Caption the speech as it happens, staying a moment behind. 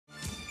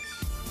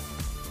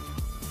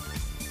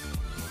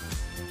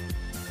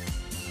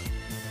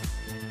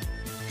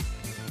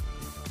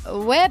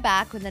We're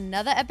back with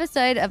another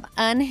episode of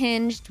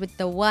Unhinged with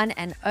the one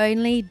and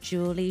only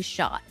Julie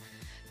Schott,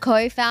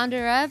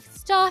 co-founder of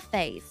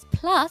Starface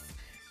Plus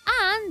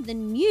and the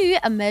new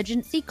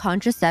emergency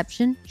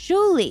contraception,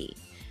 Julie.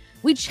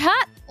 We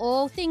chat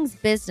all things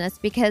business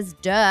because,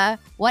 duh,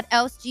 what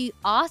else do you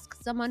ask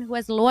someone who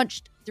has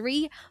launched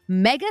 3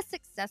 mega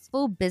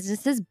successful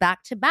businesses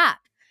back to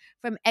back?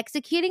 From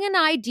executing an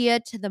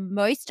idea to the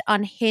most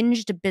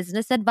unhinged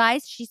business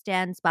advice she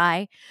stands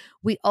by,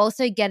 we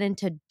also get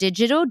into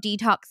digital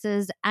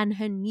detoxes and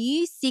her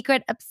new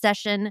secret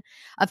obsession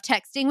of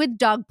texting with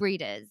dog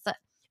breeders.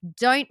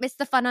 Don't miss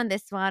the fun on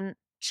this one.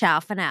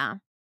 Ciao for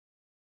now.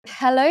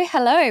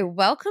 Hello.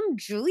 Welcome,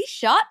 Julie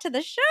Schott, to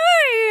the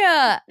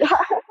show.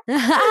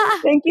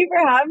 Thank you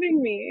for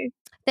having me.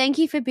 Thank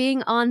you for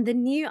being on the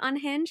new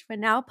Unhinged for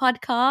Now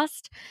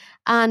podcast.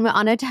 And we're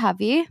honored to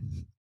have you.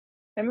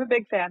 I'm a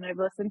big fan. I've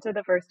listened to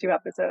the first 2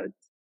 episodes.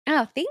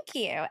 Oh, thank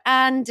you.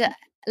 And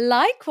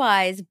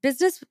likewise,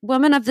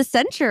 businesswoman of the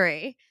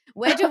century.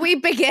 Where do we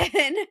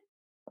begin?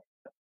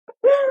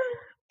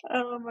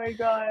 Oh my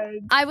God.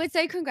 I would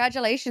say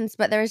congratulations,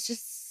 but there's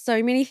just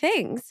so many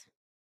things.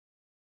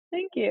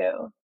 Thank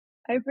you.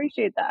 I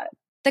appreciate that.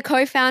 The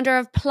co-founder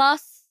of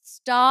Plus,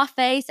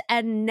 Starface,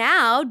 and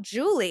now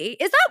Julie.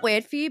 Is that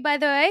weird for you, by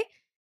the way?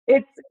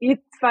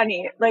 It's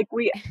funny. Like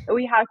we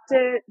have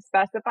to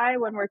specify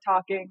when we're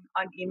talking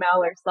on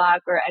email or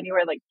Slack or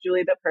anywhere, like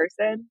Julie the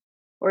person,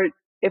 or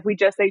if we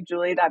just say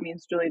Julie, that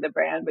means Julie the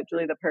brand, but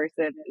Julie the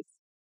person is,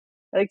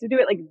 I like to do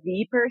it like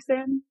the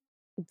person.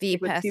 The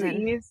like person. With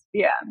 2 E's.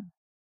 Yeah.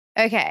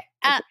 Okay.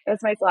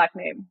 That's my Slack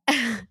name.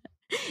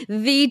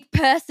 The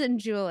person,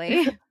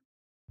 Julie.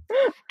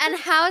 And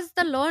how's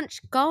the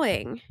launch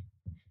going?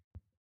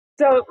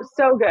 So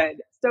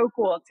good. So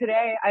cool.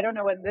 Today, I don't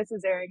know when this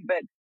is airing,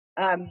 but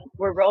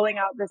we're rolling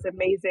out this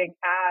amazing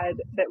ad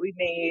that we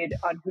made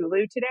on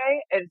Hulu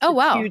today. And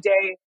it's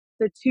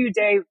a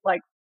 2-day,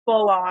 like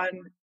full on,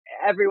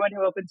 everyone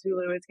who opens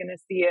Hulu is going to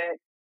see it.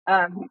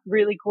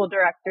 Really cool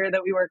director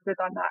that we worked with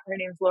on that. Her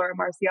name's Laura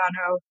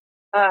Marciano.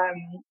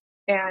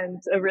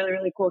 And a really,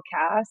 really cool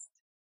cast.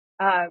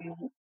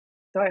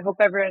 So I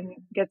hope everyone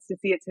gets to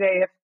see it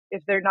today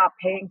if they're not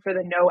paying for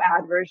the no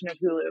ad version of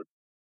Hulu.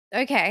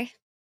 Okay.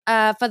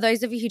 For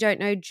those of you who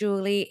don't know,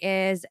 Julie,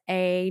 not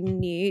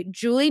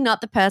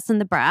the person,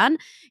 the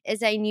brand,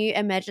 is a new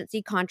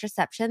emergency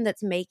contraception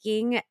that's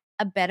making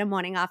a better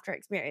morning after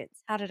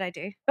experience. How did I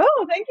do?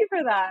 Oh, thank you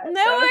for that.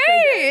 No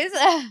worries.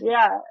 So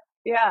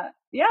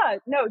yeah.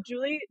 No,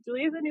 Julie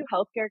is a new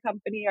healthcare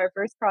company. Our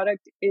first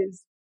product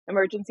is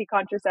emergency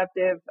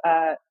contraceptive.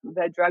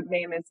 The drug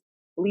name is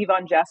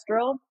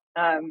Levongestrel.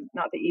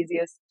 Not the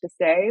easiest to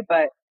say,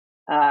 but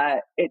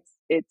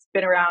it's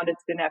been around.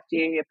 It's been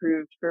FDA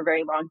approved for a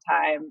very long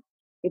time.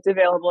 It's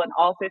available in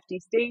all 50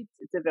 states.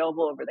 It's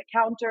available over the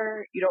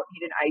counter. You don't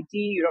need an ID.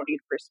 You don't need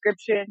a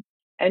prescription.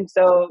 And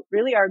so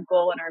really our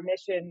goal and our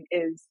mission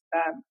is,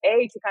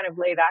 to kind of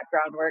lay that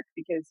groundwork,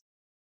 because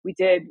we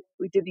did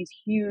these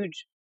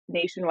huge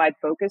nationwide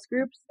focus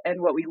groups.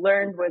 And what we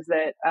learned was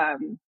that,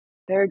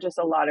 there are just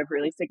a lot of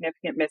really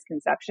significant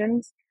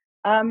misconceptions,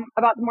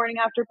 about the morning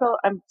after pill.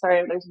 I'm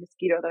sorry, there's a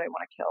mosquito that I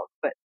want to kill,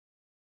 but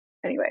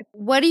anyway.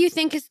 What do you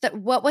think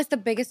what was the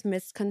biggest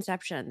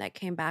misconception that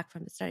came back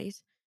from the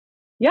studies?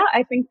 Yeah,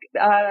 I think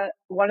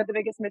one of the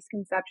biggest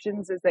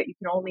misconceptions is that you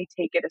can only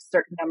take it a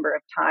certain number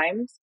of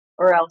times,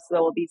 or else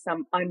there will be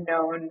some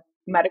unknown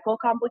medical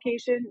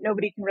complication.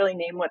 Nobody can really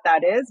name what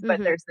that is,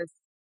 but there's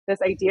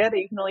this idea that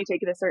you can only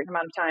take it a certain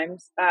amount of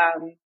times.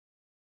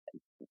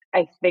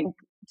 I think,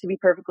 to be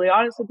perfectly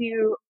honest with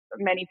you,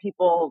 many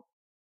people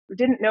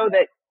didn't know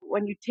that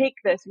when you take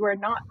this, you are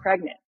not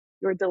pregnant.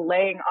 You're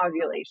delaying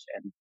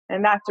ovulation.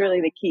 And that's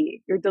really the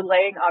key. You're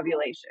delaying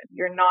ovulation.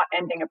 You're not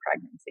ending a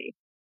pregnancy.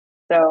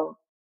 So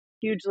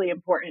hugely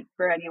important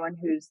for anyone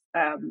who's,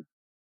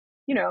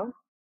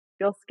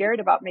 feels scared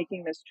about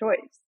making this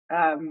choice,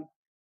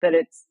 that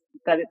it's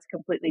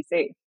completely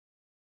safe.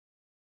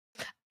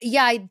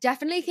 Yeah, I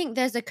definitely think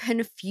there's a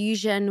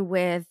confusion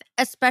with,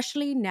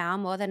 especially now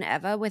more than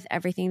ever, with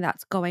everything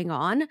that's going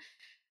on.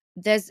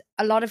 There's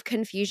a lot of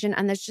confusion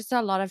and there's just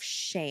a lot of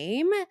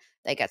shame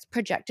that gets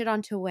projected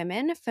onto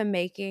women for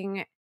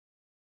making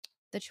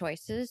the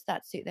choices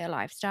that suit their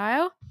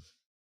lifestyle.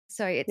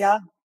 So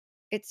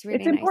it's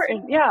really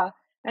important. Nice. Yeah.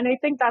 And I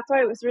think that's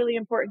why it was really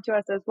important to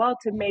us as well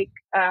to make,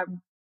 so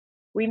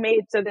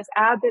this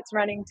ad that's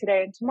running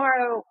today and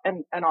tomorrow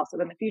and also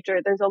in the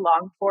future, there's a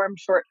long form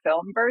short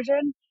film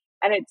version,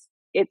 and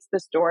it's the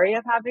story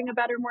of having a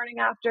better morning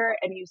after.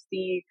 And you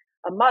see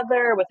a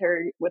mother with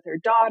her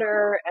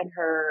daughter and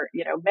her,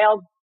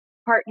 male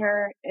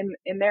partner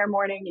in their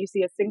morning. You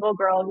see a single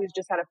girl who's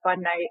just had a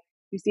fun night.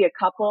 You see a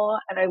couple.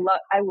 And I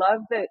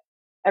love that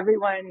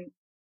everyone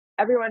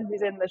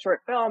who's in the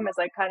short film is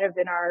like kind of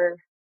in our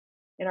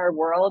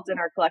worlds, in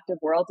our collective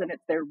worlds, and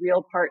it's their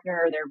real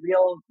partner, their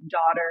real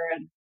daughter,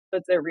 and so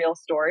it's their real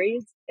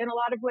stories in a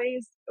lot of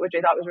ways, which I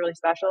thought was really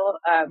special.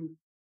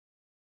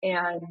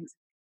 And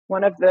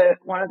one of the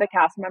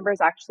cast members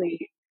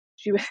actually,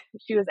 she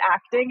was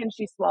acting and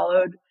she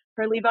swallowed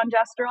her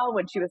levonorgestrel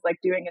when she was like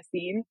doing a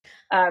scene.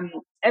 And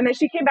then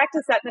she came back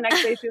to set the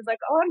next day. She was like,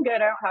 "Oh, I'm good. I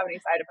don't have any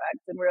side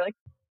effects." And we were like,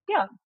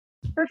 "Yeah,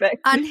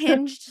 perfect."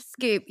 Unhinged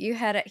scoop. You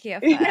heard it here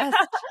Yeah.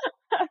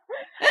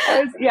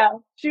 first.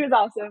 She was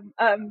awesome.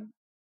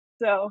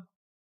 So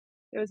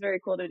it was very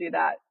cool to do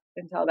that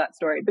and tell that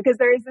story, because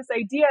there is this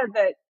idea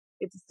that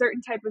it's a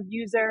certain type of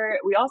user.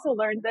 We also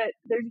learned that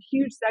there's a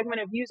huge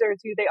segment of users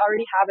who they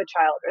already have a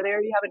child or they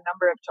already have a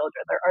number of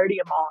children. They're already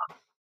a mom.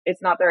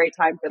 It's not the right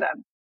time for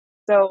them.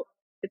 So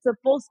it's a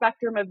full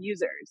spectrum of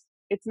users.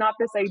 It's not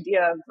this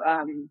idea of,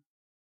 I'm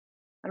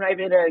not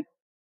even going to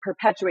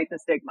perpetuate the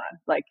stigma.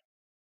 Like,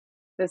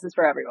 this is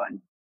for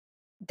everyone.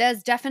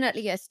 There's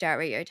definitely a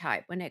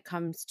stereotype when it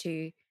comes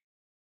to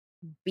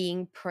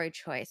being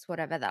pro-choice,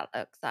 whatever that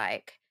looks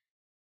like.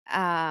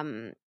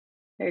 I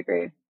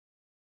agree.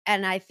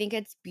 And I think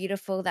it's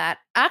beautiful that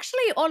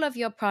actually all of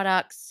your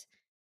products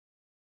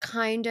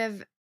kind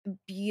of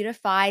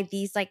beautify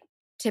these like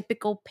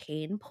typical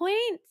pain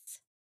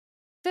points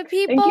for Thank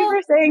you people.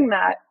 for saying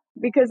that,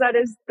 because that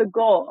is the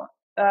goal.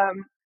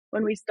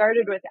 When we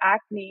started with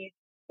acne,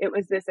 it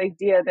was this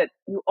idea that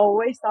you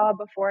always saw a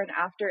before and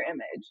after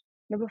image.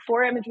 The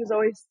before image was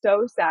always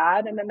so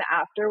sad, and then the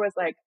after was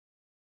like,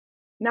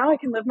 now I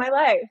can live my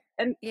life.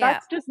 And Yeah.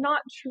 that's just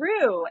not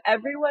true.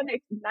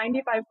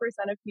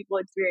 95% of people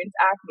experience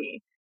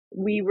acne.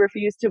 We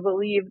refuse to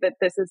believe that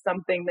this is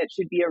something that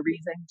should be a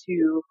reason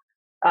to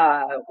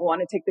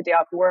want to take the day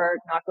off work,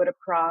 not go to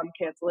prom,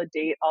 cancel a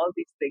date, all of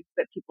these things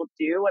that people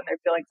do when they're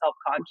feeling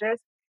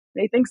self-conscious.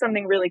 They think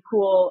something really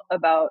cool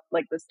about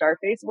like the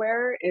Starface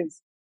wear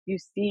is you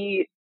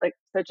see like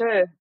such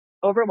a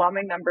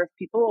overwhelming number of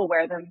people will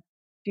wear them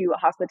to a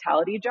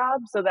hospitality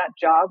job. So that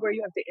job where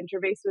you have to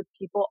interface with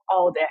people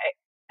all day.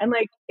 And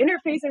like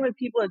interfacing with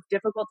people is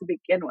difficult to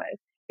begin with.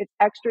 It's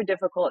extra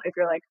difficult if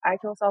you're like, I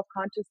feel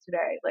self-conscious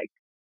today. Like,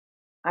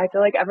 I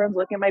feel like everyone's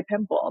looking at my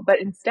pimple. But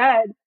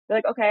instead, you're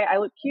like, okay, I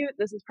look cute.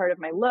 This is part of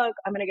my look.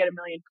 I'm going to get a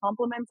million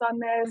compliments on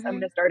this. I'm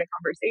going to start a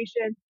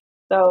conversation.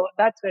 So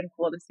that's been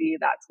cool to see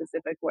that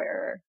specific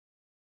wearer.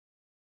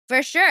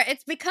 For sure.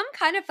 It's become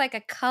kind of like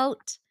a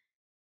cult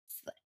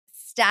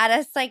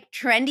status, like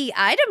trendy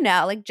item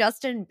now. Like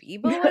Justin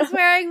Bieber was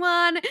wearing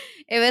one.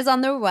 It was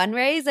on the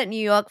runways at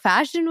New York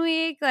Fashion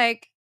Week.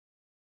 Like,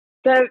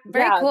 very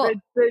cool.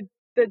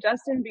 The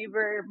Justin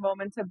Bieber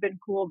moments have been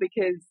cool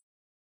because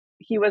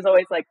he was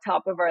always like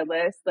top of our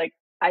list, like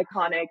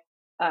iconic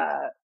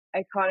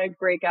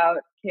breakout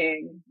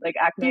king, like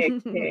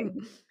acne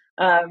king.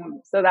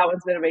 So that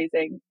one's been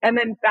amazing. And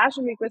then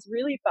Fashion Week was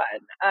really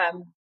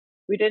fun.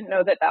 We didn't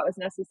know that was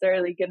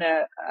necessarily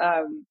gonna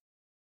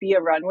be a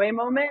runway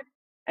moment,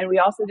 and we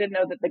also didn't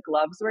know that the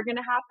gloves were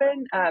gonna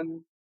happen.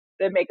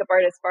 The makeup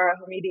artist Farah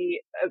Hamidi,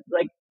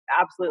 like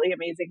absolutely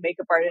amazing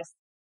makeup artist,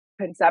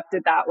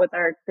 concepted that with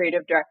our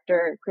creative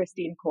director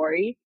Christine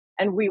Corey,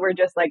 and we were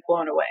just like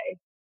blown away.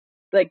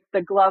 Like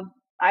the glove,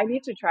 I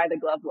need to try the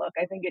glove look.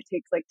 I think it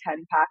takes like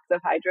 10 packs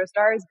of Hydro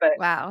Stars, but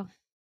wow.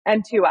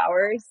 And 2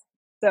 hours.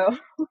 So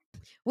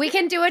we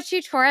can do a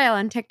tutorial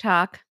on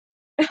TikTok.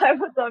 I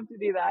would love to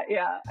do that.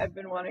 Yeah, I've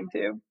been wanting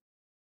to.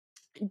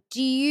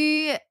 Do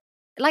you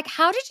like,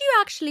 how did you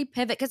actually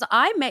pivot? Because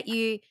I met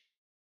you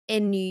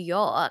in New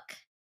York,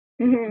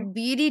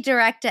 beauty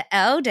director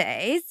L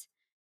days,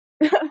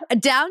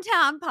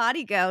 downtown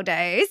party girl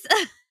days.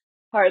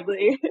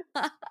 Hardly.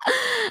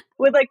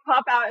 Would like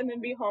pop out and then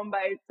be home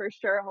by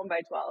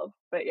 12.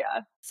 But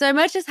yeah. So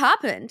much has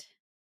happened.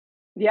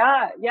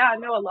 Yeah.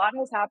 No, a lot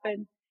has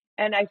happened.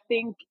 And I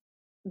think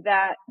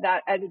that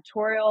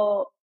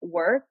editorial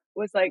work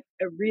was like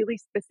a really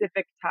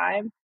specific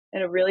time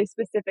and a really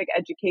specific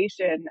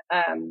education.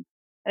 And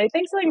I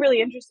think something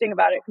really interesting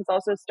about it, because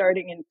also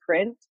starting in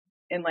print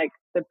in like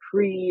the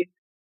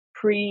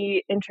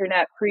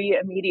pre-internet,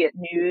 pre-immediate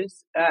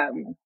news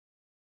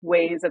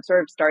ways of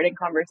sort of starting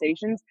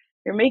conversations,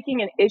 you're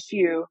making an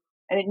issue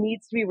and it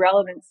needs to be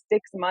relevant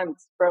 6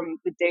 months from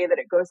the day that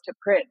it goes to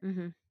print.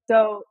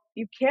 So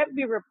you can't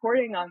be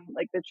reporting on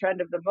like the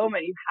trend of the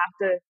moment. You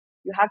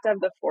have to have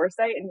the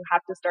foresight, and you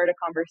have to start a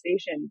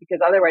conversation,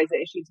 because otherwise the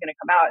issue is going to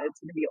come out and it's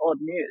going to be old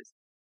news.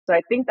 So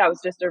I think that was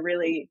just a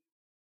really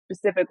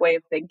specific way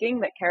of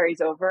thinking that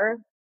carries over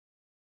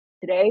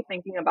today.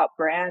 Thinking about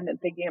brand and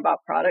thinking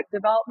about product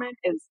development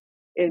is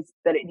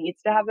that it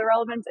needs to have the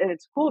relevance. And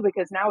it's cool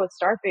because now with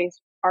Starface,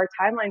 our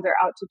timelines are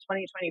out to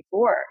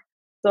 2024.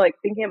 So like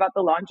thinking about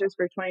the launches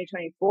for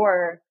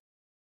 2024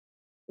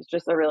 is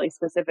just a really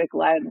specific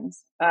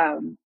lens.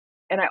 And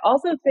I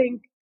also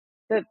think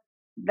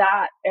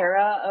that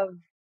era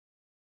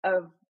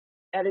of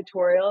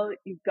editorial,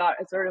 you've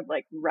got a sort of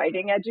like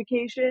writing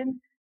education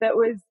that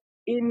was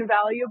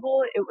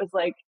invaluable. It was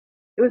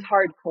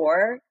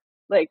hardcore.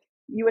 Like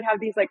you would have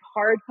these like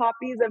hard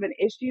copies of an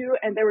issue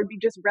and there would be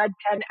just red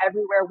pen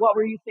everywhere. What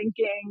were you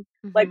thinking?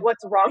 Like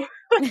what's wrong?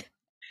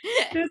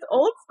 Just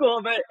old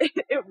school, but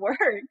it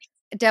worked.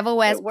 Devil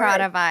Wears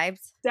Prada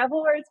vibes.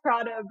 Devil Wears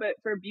Prada, but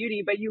for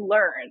beauty, but you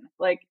learn.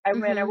 Like, I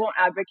mean, I won't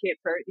advocate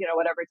for,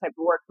 whatever type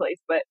of workplace,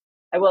 but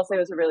I will say it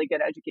was a really good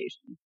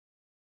education.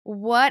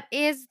 What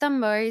is the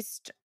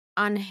most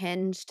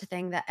unhinged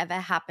thing that ever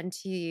happened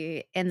to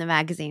you in the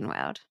magazine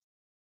world?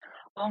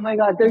 Oh my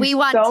God, We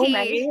want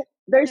tea.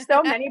 There's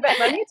so many, but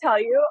let me tell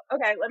you.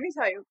 Okay, let me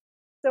tell you.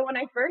 So when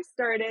I first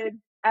started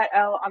at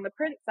Elle on the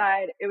print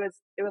side, it was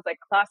like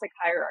classic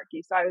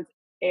hierarchy. So I was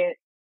a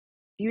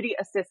beauty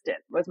assistant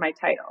was my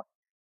title.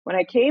 When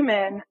I came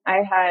in, I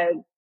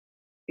had,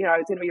 I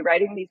was going to be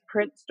writing these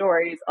print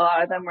stories. A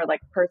lot of them were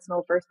like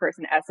personal first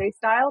person essay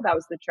style. That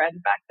was the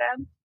trend back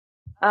then.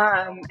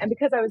 And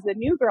because I was the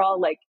new girl,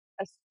 like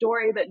a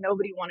story that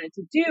nobody wanted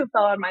to do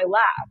fell on my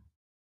lap.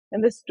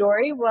 And the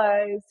story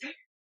was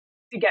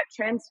to get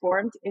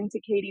transformed into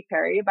Katy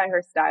Perry by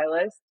her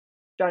stylist,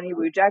 Johnny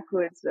Wujek, who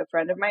is a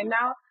friend of mine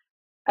now.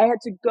 I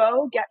had to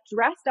go get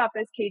dressed up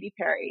as Katy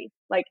Perry,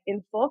 like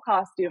in full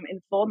costume,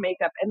 in full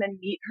makeup, and then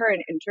meet her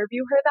and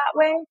interview her that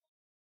way.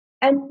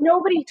 And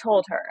nobody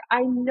told her.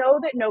 I know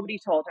that nobody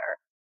told her.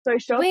 So I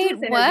show up to Wait,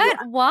 this interview. what?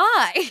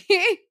 Why?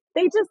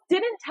 They just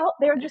didn't tell.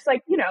 They were just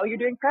like, you're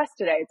doing press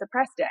today. It's a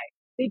press day.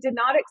 They did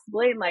not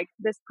explain, like,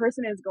 this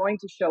person is going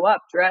to show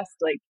up dressed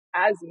like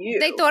as you.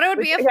 They thought it would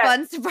be a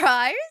fun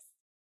surprise.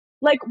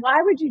 Like,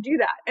 why would you do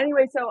that?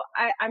 Anyway, so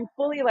I'm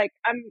fully like,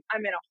 I'm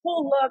in a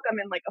whole look. I'm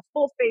in like a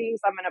full face.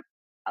 I'm in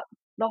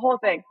the whole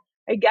thing.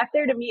 I get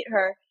there to meet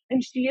her,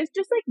 and she is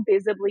just like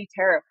visibly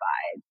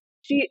terrified.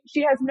 She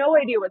has no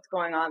idea what's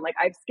going on. Like,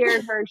 I've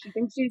scared her. She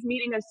thinks she's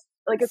meeting a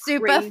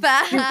super crazy,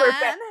 fan.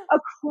 a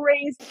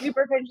crazy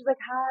super fan. She's like,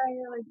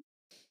 hi,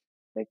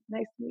 like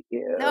nice to meet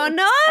you. Oh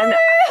no! And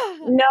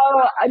no,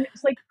 I'm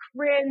just like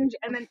cringe.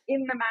 And then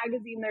in the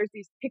magazine, there's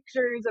these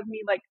pictures of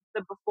me, like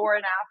the before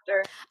and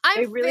after.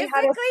 I'm really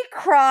physically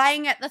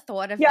crying at the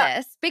thought of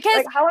this because,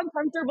 like, how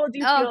uncomfortable do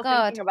you feel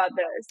thinking about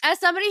this? As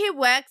somebody who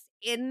works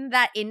in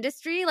that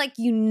industry, like,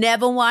 you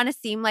never want to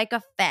seem like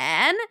a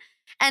fan,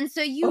 and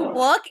so you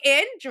walk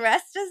in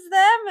dressed as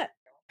them.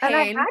 And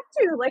I had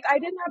to. Like, I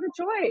didn't have a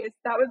choice.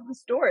 That was the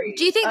story.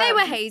 Do you think they were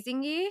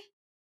hazing you?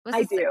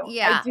 I do.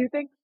 Yeah. I do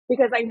think,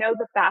 because I know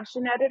the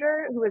fashion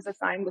editor who was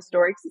assigned the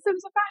story, because it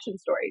was a fashion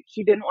story.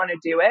 She didn't want to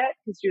do it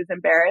because she was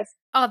embarrassed.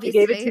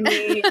 Obviously. She gave it to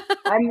me.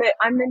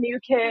 I'm the new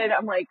kid.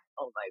 I'm like,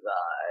 oh my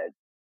God.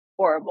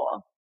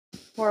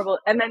 Horrible.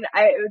 And then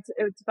it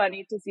was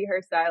funny to see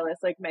her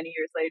stylist like many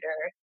years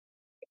later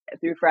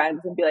through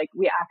friends and be like,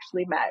 we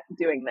actually met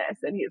doing this.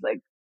 And he's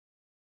like,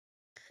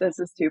 this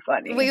is too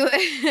funny.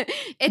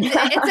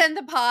 It's in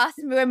the past.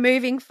 We're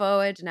moving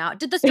forward now.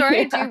 Did the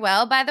story do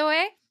well, by the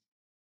way?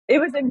 It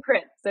was in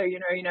print, so you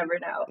never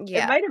know.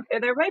 Yeah.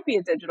 There might be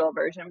a digital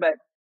version, but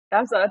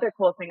that's the other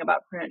cool thing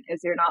about print is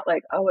you're not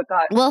like, oh, it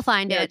got. We'll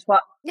find it.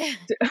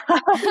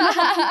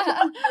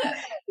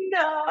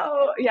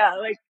 No, yeah,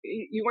 like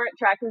you weren't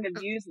tracking the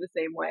views the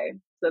same way,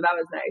 so that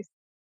was nice.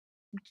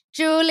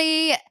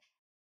 Julie,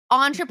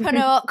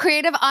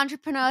 creative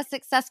entrepreneur,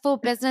 successful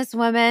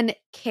businesswoman,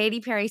 Katy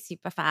Perry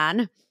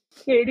superfan.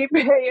 Katy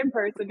Perry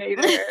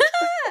impersonator.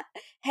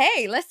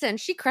 Hey, listen,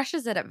 she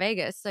crushes it at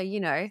Vegas, so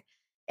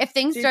if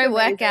things don't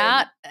work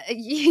out,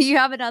 you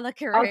have another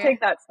career. I'll take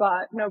that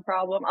spot, no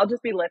problem. I'll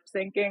just be lip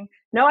syncing.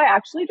 No, I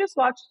actually just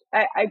watched.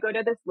 I go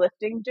to this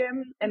lifting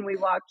gym and we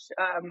watch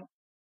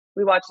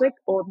like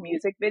old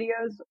music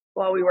videos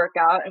while we work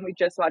out, and we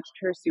just watched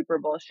her Super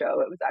Bowl show.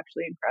 It was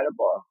actually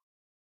incredible.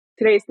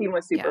 Today's theme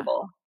was Super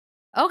Bowl.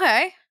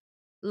 Okay,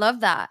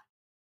 love that.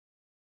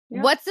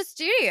 Yeah. What's the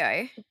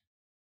studio?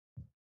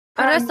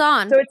 Put us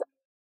on. So it's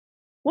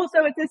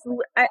this.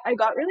 I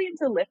got really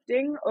into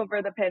lifting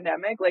over the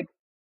pandemic, like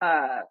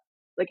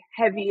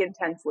heavy,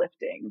 intense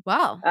lifting.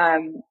 Wow.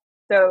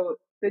 So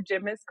the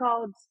gym is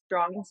called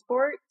Strong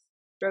Sports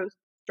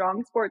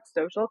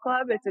Social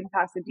Club. It's in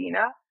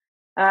Pasadena.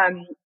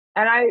 And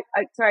I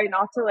sorry,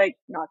 not to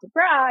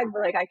brag,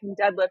 but like I can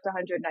deadlift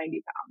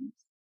 190 pounds.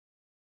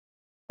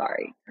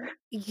 Sorry.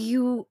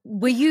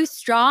 Were you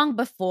strong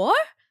before?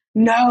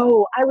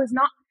 No, I was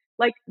not.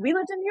 Like, we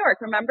lived in New York,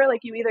 remember?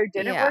 Like, you either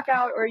didn't work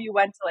out or you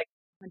went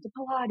to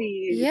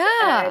Pilates.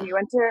 Yeah. And you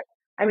went to,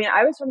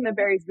 I was from the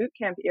Barry's Boot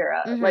Camp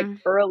era, like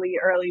early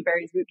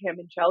Barry's Boot Camp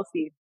in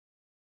Chelsea.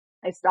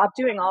 I stopped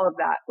doing all of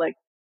that,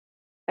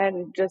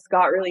 and just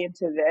got really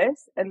into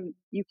this. And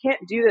you can't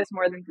do this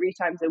more than 3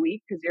 times a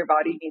week because your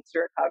body needs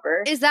to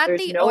recover. Is that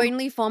the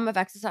only form of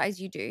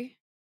exercise you do?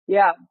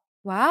 Yeah.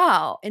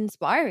 Wow.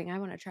 Inspiring. I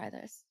want to try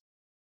this.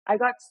 I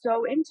got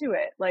so into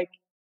it. Like,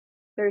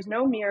 there's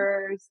no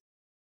mirrors.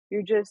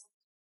 You're just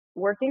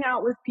working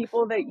out with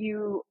people that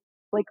you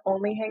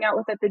only hang out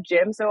with at the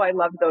gym. So I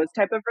love those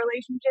type of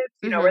relationships,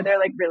 where they're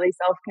like really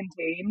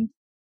self-contained.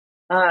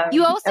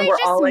 You also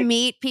just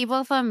meet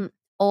people from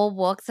all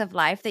walks of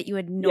life that you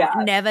would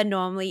never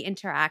normally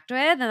interact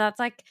with. And that's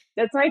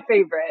my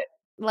favorite.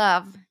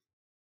 Love.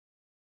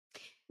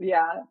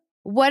 Yeah.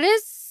 What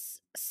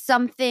is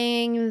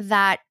something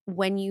that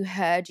when you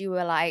heard you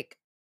were like,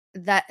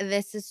 that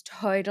this is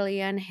totally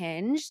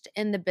unhinged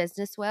in the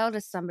business world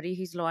as somebody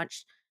who's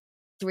launched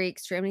 3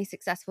 extremely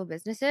successful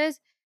businesses,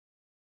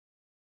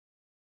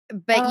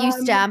 but you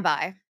stand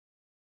by?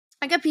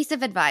 Like a piece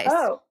of advice.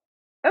 Oh,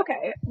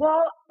 okay.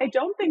 Well, I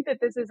don't think that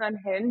this is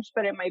unhinged,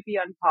 but it might be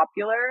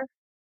unpopular.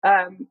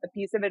 a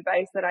piece of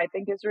advice that I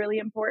think is really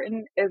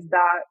important is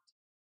that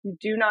you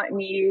do not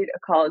need a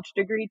college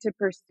degree to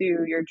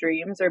pursue your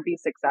dreams or be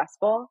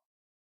successful.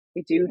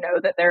 We do know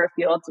that there are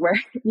fields where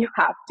you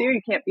have to.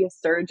 You can't be a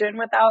surgeon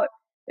without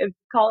a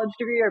college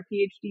degree or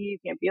PhD. You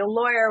can't be a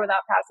lawyer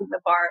without passing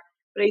the bar.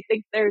 But I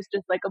think there's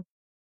just like a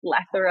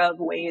plethora of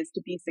ways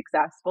to be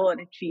successful and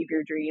achieve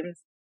your dreams.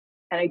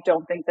 And I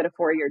don't think that a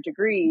 4-year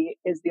degree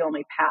is the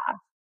only path.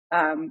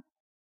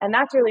 And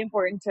that's really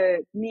important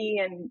to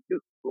me. And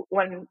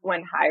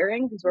when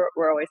hiring, because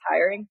we're always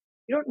hiring,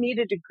 you don't need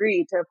a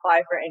degree to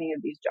apply for any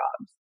of these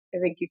jobs. I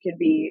think you can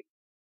be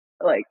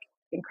like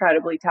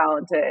incredibly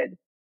talented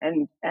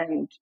and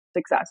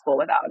successful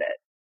without it.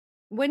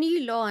 When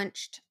you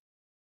launched,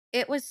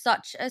 it was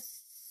such a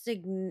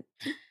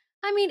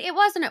I mean, it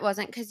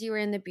wasn't because you were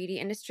in the beauty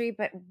industry,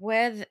 but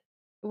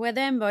were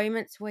there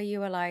moments where you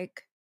were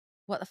like,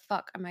 what the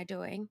fuck am I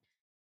doing?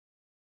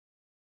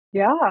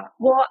 Yeah.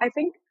 Well, I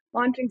think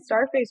launching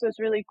Starface was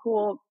really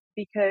cool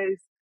because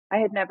I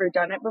had never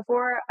done it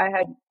before. I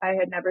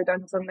had never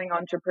done something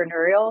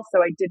entrepreneurial,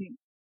 so I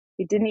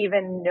didn't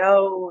even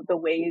know the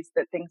ways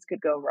that things could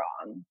go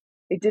wrong.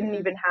 I didn't Mm-hmm.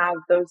 even have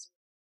those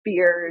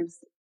fears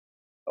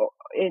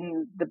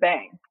in the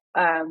bank.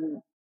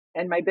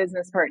 And my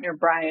business partner,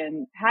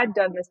 Brian, had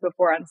done this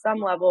before on some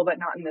level, but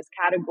not in this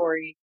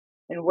category.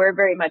 And we're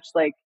very much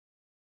like,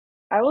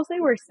 I will say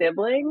we're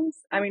siblings.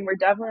 I mean, we're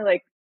definitely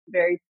like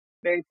very,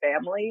 very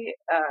family,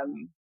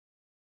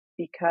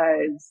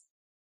 because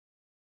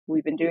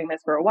we've been doing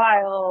this for a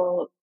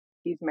while.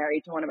 He's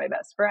married to one of my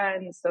best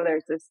friends. So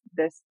there's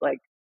this like,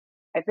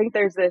 I think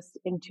there's this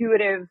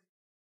intuitive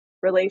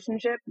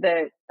relationship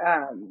that,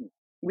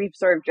 we've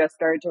sort of just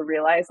started to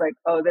realize like,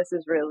 oh, this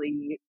is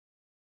really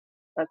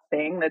a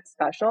thing that's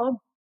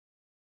special.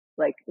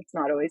 Like it's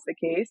not always the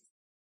case.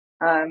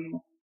 Um,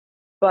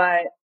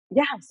 but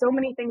yeah, so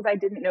many things I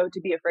didn't know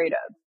to be afraid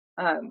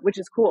of, which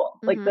is cool.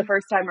 Like the Mm-hmm.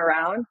 first time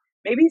around,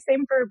 maybe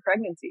same for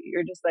pregnancy.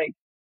 You're just like,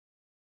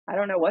 I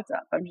don't know what's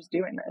up. I'm just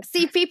doing this.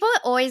 See, people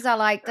always are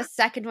like, the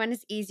second one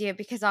is easier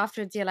because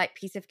afterwards you're like,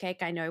 piece of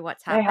cake, I know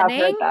what's I have heard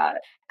happening.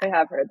 that. I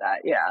have heard that.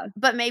 Yeah.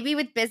 But maybe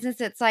with business,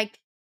 it's like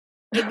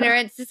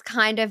ignorance is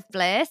kind of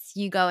bliss.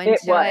 You go It into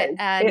it was. It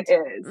and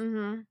is.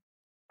 mhm.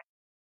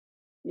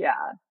 Yeah.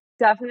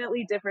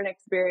 Definitely different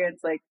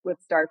experience like with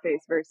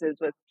Starface versus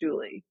with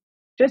Julie.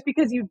 Just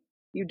because you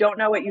don't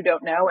know what you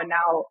don't know, and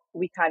now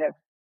we kind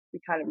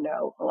of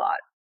know a lot.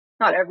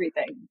 Not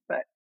everything,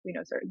 but we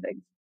know certain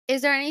things.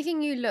 Is there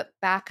anything you look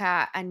back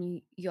at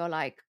and you're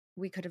like,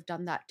 we could have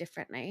done that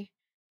differently?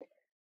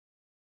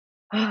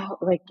 Oh,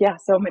 like yeah,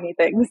 so many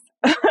things.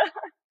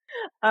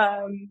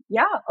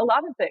 Yeah, a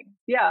lot of things.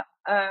 Yeah.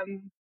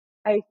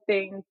 I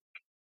think,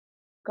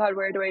 God,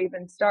 where do I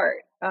even start?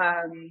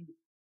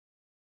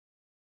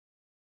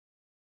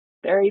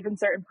 There are even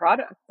certain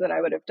products that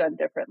I would have done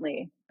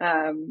differently.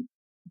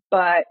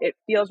 But it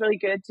feels really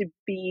good to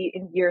be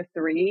in year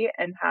 3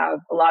 and have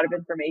a lot of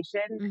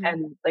information Mhm.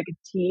 and like a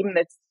team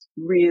that's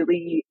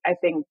really, I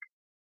think,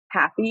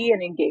 happy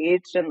and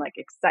engaged and like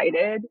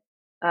excited.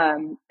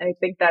 And I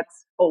think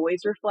that's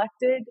always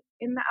reflected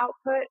in the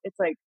output. It's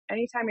like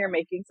anytime you're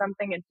making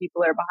something and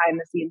people are behind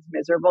the scenes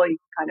miserable, you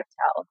can kind of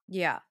tell,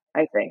 Yeah,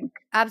 I think,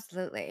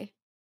 absolutely.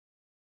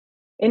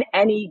 in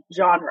any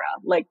genre,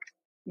 like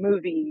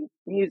movie,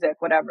 music,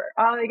 whatever.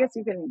 I guess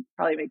you can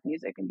probably make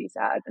music and be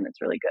sad and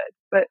it's really good.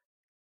 But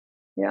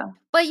yeah,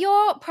 But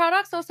your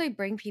products also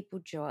bring people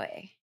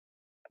joy,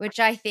 which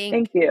I think,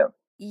 thank you.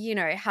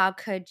 how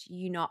could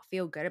you not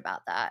feel good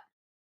about that?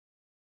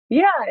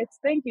 Yeah,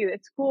 thank you.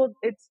 It's cool.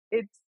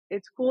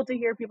 It's cool to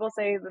hear people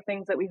say the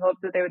things that we hope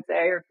that they would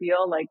say or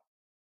feel. Like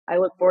I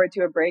look forward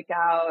to a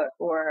breakout,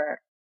 or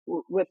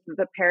with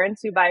the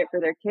parents who buy it for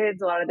their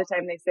kids. A lot of the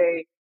time they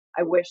say,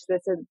 I wish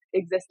this had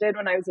existed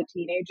when I was a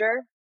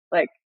teenager.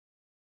 Like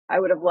I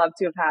would have loved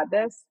to have had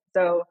this.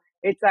 So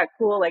it's that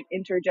cool, like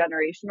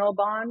intergenerational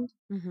bond.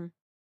 Mhm.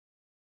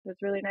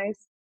 That's really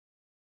nice.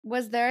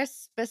 Was there a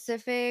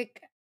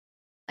specific,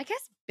 I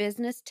guess,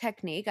 business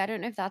technique? I don't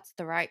know if that's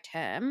the right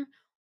term,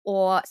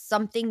 or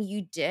something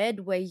you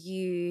did where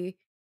you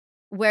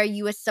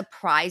were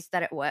surprised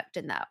that it worked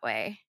in that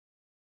way?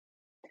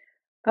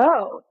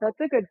 Oh, that's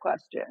a good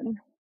question.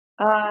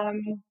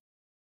 Um,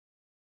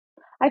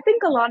 I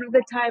think a lot of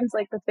the times,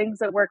 like the things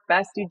that work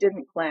best, you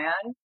didn't plan,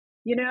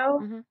 you know?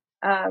 Mhm.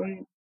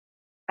 Um,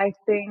 I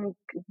think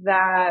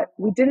that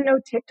we didn't know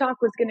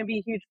TikTok was going to be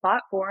a huge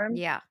platform.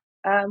 Yeah.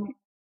 Um,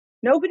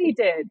 Nobody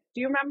did.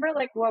 Do you remember,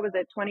 like, what was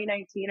it,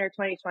 2019 or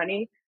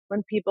 2020,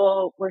 when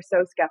people were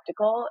so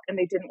skeptical and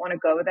they didn't want to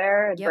go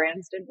there and Yep.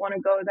 brands didn't want to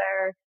go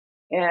there?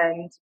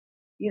 And,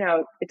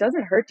 it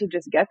doesn't hurt to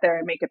just get there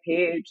and make a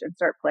page and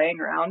start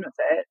playing around with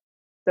it.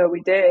 So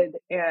we did,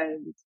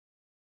 and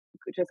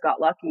just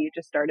got lucky,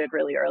 just started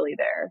really early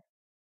there.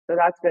 So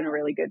that's been a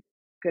really good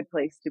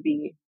place to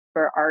be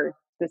for our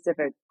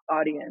specific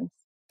audience.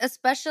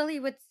 Especially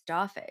with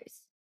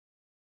Starface.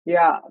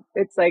 Yeah,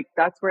 it's like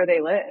that's where they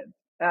live.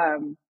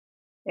 Um,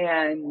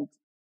 and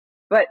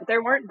but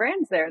there weren't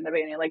brands there in the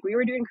beginning. Like we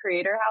were doing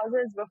creator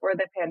houses before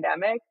the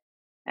pandemic,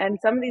 And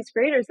some of these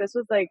creators, this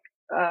was like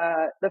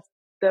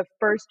the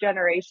first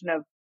generation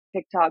of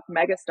TikTok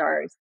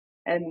megastars,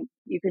 and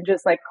you can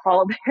just like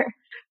call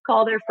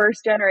their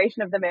first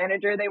generation of the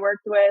manager they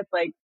worked with.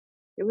 Like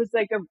it was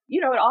like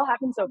it all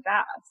happened so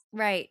fast.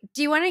 Right.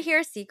 Do you want to hear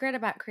a secret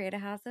about creator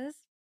houses?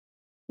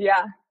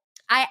 Yeah.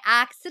 I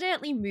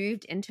accidentally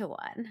moved into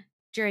one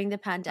during the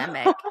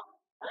pandemic.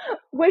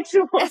 Which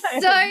one?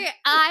 So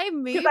I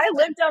Because I moved.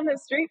 lived down the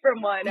street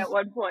from one at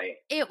one point.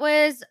 It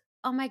was,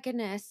 oh my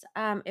goodness.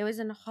 It was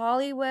in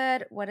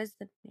Hollywood. What is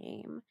the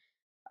name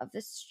of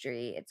the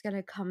street? It's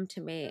gonna come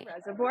to me. The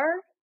Reservoir?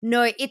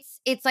 No,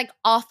 it's like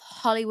off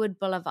Hollywood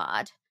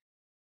Boulevard.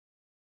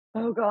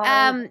 Oh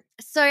God.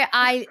 So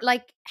I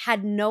like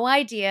had no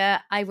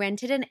idea. I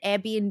rented an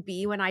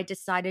Airbnb when I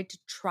decided to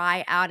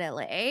try out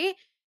LA.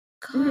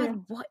 Mhm.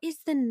 God, what is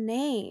the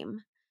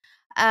name?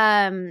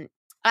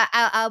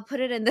 I'll put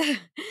it in the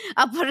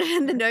I'll put it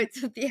in the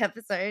notes of the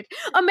episode,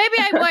 or maybe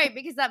I won't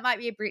because that might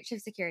be a breach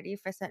of security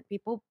for certain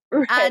people.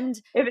 Right. And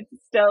If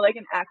it's still like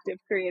an active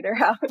creator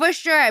house. for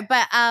sure,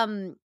 but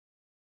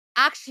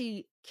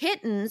actually,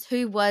 Kittens,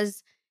 who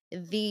was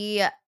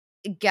the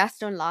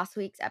guest on last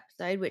week's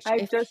episode, which I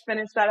just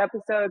finished that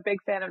episode. Big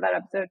fan of that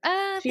episode.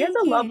 She has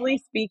thank a you. lovely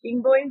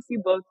speaking voice.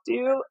 You both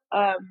do.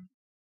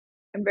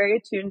 I'm very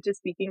attuned to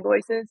speaking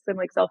voices. I'm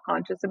like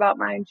self-conscious about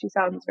mine. She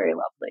sounds very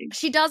lovely.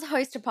 She does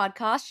host a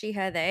podcast, she,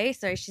 her, they,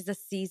 so she's a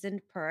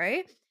seasoned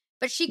pro.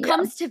 But she Yeah.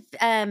 comes to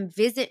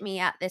visit me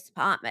at this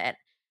apartment.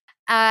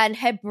 And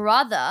her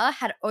brother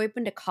had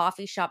opened a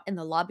coffee shop in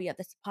the lobby of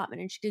this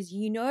apartment. And she goes,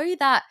 you know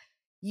that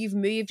you've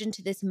moved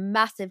into this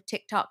massive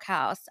TikTok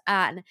house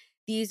and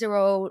these are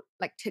all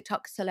like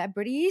TikTok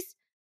celebrities.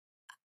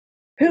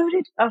 Can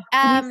you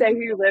say who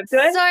you lived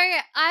with? So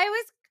I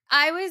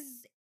was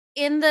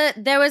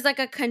there was like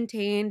a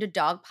contained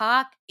dog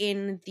park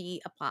in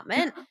the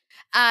apartment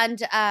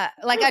and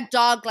like a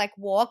dog like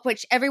walk,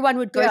 which everyone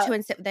would go to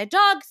and sit with their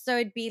dogs. So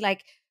it'd be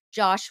like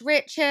Josh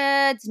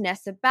Richards,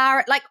 Nessa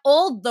Barrett, like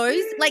all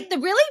those, like the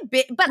really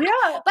big, but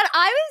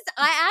I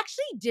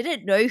actually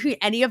didn't know who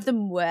any of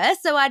them were.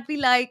 So I'd be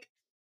like,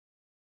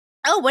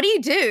 oh, what do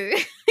you do?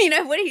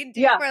 What do you do?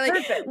 Yeah, for like,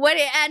 perfect.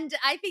 And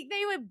I think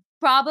they were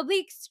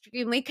probably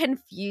extremely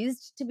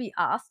confused to be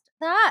asked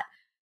that.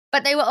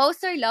 But they were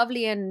also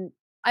lovely, and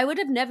I would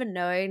have never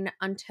known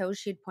until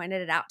she'd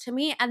pointed it out to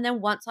me. And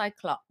then once I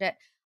clocked it,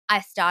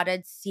 I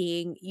started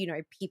seeing,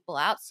 people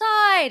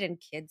outside and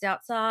kids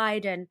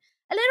outside and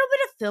a little bit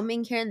of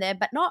filming here and there,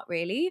 but not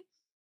really.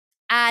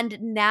 And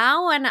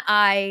now when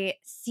I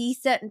see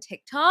certain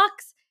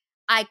TikToks,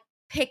 I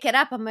pick it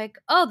up. I'm like,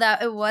 oh,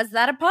 it was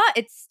that apart.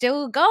 It's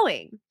still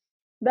going.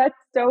 That's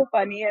so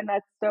funny, and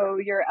that's so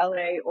your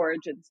LA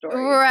origin story.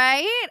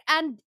 Right?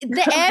 And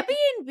the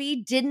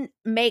Airbnb didn't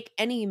make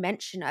any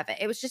mention of it.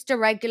 It was just a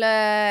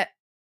regular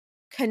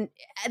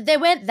there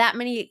weren't that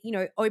many,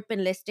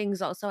 open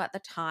listings also at the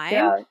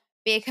time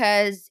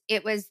because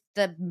it was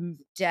the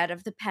dead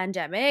of the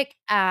pandemic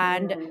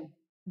and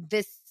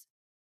this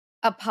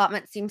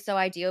apartment seemed so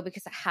ideal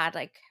because it had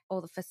like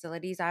all the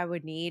facilities I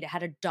would need. It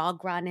had a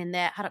dog run in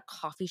there, it had a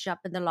coffee shop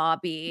in the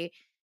lobby.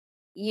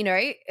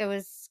 It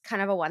was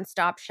kind of a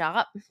one-stop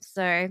shop.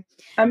 So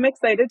I'm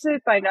excited to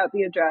find out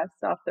the address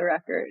off the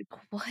record.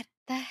 What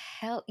the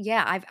hell?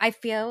 Yeah, I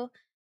feel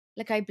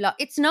like I block.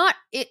 It's not.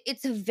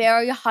 It's a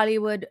very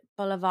Hollywood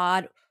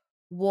Boulevard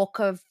Walk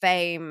of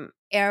Fame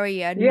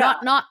area. Yeah.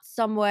 Not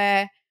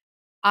somewhere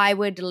I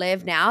would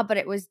live now, but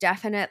it was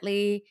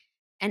definitely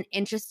an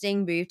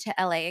interesting move to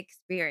LA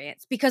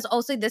experience because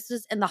also this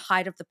was in the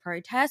height of the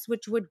protest,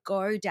 which would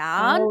go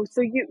down. Oh,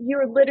 so you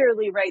were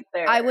literally right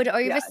there. I would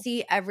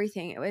oversee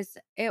everything.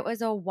 It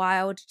was a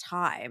wild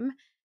time.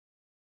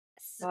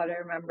 God, I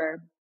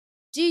remember.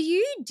 Do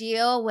you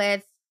deal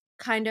with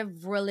kind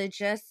of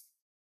religious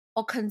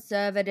or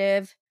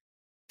conservative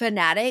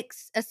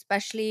fanatics,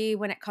 especially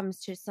when it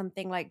comes to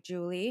something like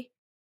Julie?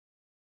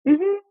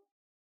 Mm-hmm.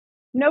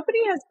 Nobody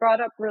has brought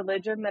up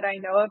religion that I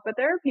know of, but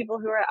there are people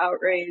who are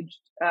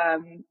outraged.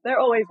 There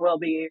always will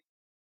be,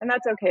 and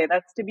that's okay.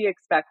 That's to be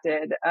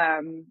expected.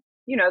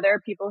 There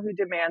are people who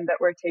demand that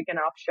we're taken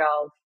off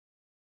shelf,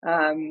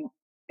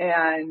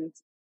 and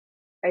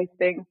I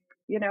think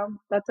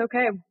that's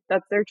okay.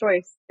 That's their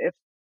choice. If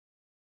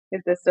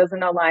this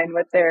doesn't align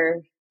with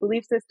their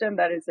belief system,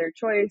 that is their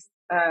choice.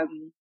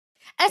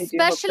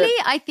 Especially,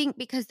 I think,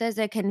 because there's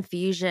a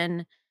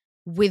confusion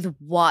with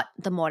what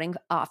the morning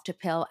after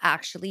pill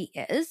actually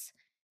is.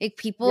 Like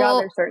people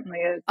there certainly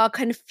is. are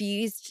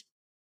confused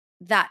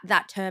that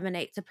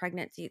terminates a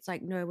pregnancy. It's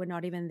like, no, we're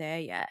not even there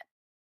yet.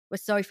 We're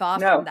so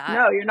far from that.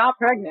 No, you're not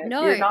pregnant.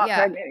 No, you're not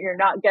pregnant. You're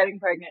not getting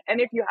pregnant. And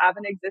if you have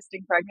an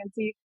existing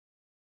pregnancy,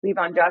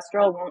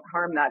 levonorgestrel won't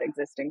harm that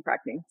existing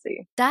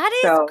pregnancy. That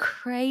is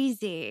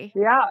crazy.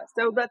 Yeah.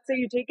 So let's say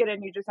you take it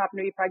and you just happen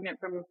to be pregnant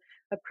from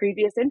a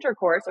previous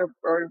intercourse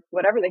or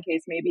whatever the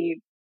case may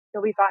be,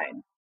 you'll be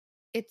fine.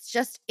 It's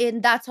just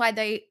that's why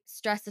they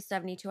stress the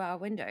 72-hour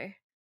window.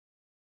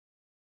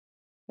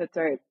 That's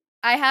right.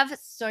 I have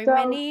so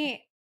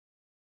many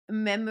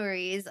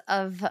memories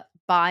of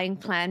buying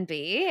Plan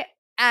B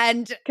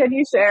And can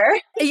you share?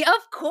 yeah,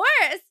 of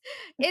course.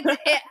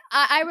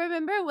 I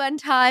remember one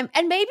time,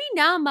 and maybe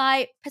now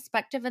my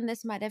perspective on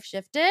this might have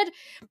shifted,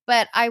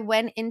 but I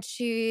went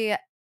into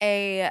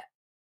a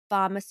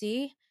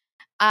pharmacy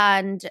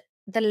and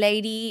the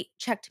lady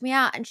checked me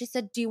out and she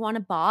said, "Do you want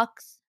a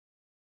box?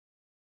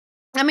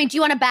 I mean, do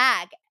you want a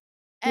bag?"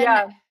 And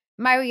Yeah,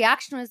 my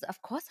reaction was,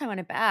 of course I want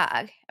a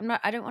bag.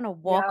 I don't want to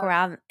walk yeah,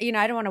 around,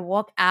 I don't want to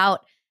walk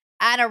out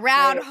and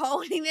around right.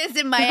 holding this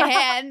in my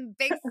hand,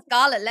 big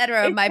scarlet letter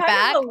on It's my kind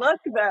back. of a look,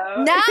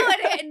 though. Now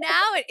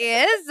it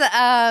is.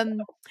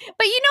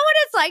 But you know what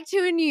it's like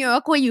to in New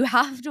York where you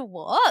have to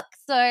walk.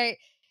 So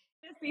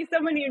To see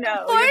someone you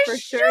know. for You're for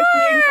sure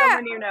seeing sure.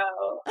 someone you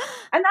know.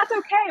 And that's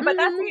okay, but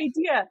that's Mhm. the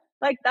idea.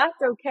 Like,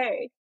 that's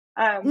okay.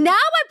 Now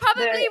I The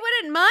probably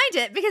wouldn't mind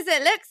it because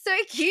it looks so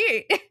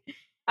cute.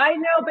 I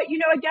know, but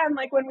again,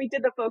 like when we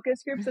did the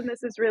focus groups, and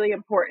this is really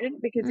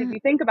important because if Mhm. you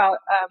think about,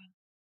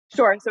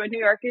 sure, so in New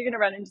York, you're going to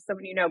run into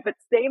someone you know, but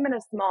same in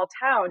a small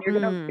town, you're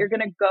Mm.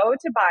 gonna go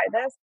to buy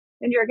this,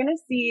 and you're gonna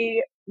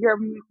see your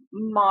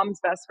mom's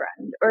best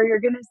friend, or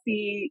you're gonna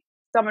see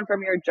someone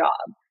from your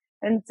job,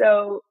 and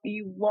so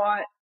you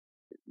want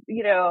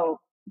you know,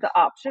 the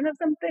option of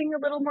something a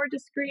little more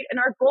discreet. And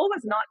our goal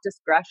was not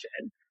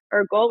discretion.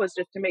 Our goal was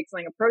just to make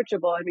something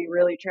approachable and be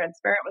really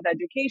transparent with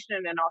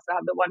education and also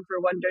have the one for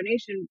one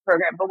donation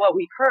program. But what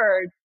we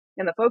heard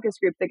in the focus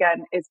groups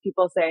again is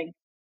people saying,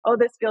 "Oh,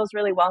 this feels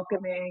really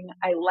welcoming.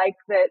 I like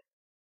that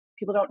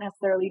people don't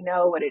necessarily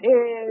know what it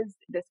is.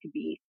 This could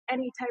be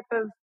any type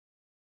of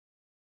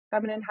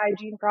feminine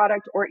hygiene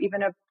product or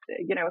even a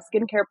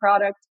skincare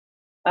product."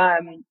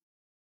 Um,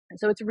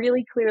 so it's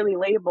really clearly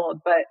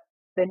labeled, but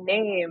the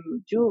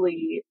name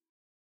Julie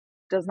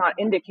does not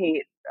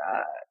indicate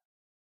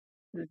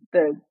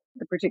the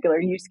particular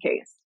use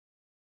case,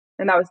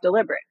 and that was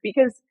deliberate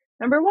because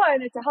number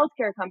one, it's a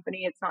healthcare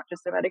company; it's not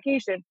just a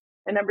medication,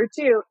 and number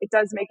two, it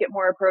does make it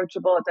more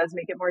approachable. It does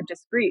make it more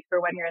discreet for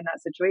when you're in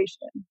that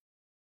situation.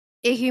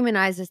 It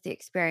humanizes the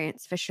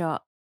experience for sure.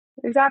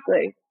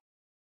 Exactly.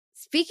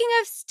 Speaking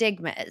of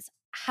stigmas,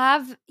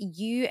 have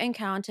you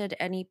encountered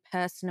any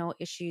personal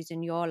issues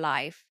in your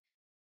life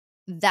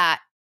that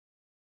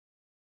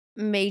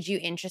made you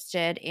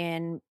interested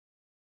in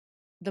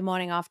the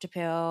morning after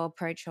pill,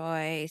 pro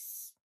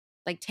choice,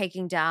 like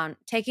taking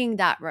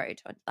that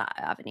road or that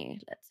avenue,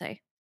 let's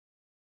say?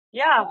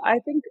 Yeah, I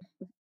think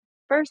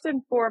first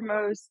and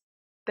foremost,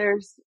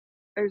 there's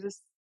there's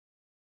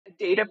a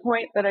data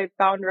point that I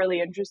found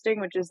really interesting,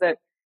 which is that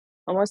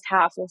almost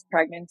half of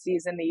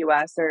pregnancies in the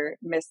US are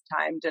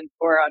mistimed and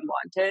or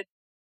unwanted.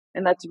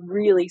 And that's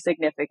really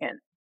significant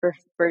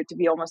for it to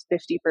be almost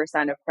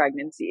 50% of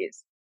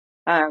pregnancies.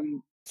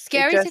 It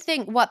Scary to just,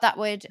 think what that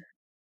would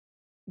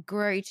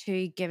grow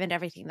to given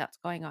everything that's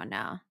going on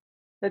now.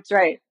 that's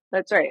right.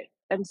 That's right.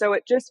 And so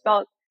it just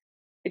felt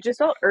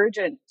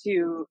urgent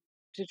to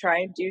try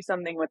and do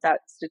something with that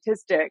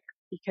statistic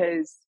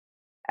because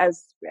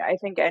as I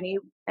think any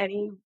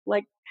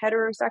like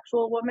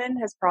heterosexual woman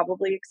has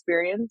probably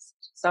experienced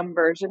some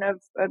version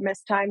of a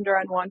mistimed or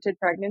unwanted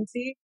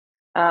pregnancy.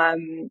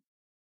 Um,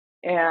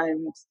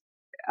 and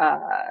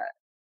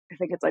I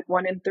think it's like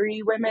 1 in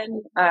 3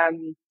 women.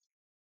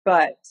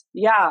 But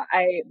yeah,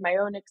 my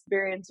own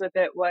experience with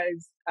it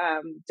was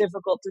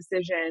difficult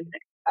decision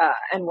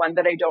and one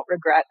that I don't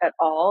regret at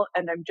all.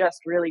 And I'm just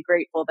really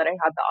grateful that I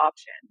had the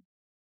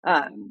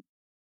option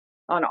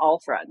on all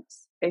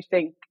fronts. I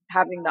think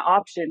having the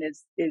option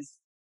is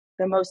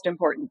the most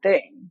important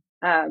thing.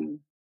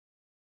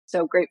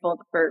 So grateful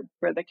for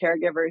the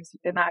caregivers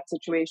in that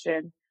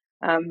situation.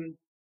 Um,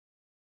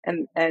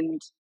 and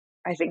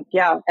I think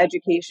yeah,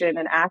 education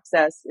and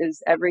access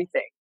is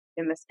everything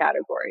in this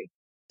category.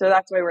 So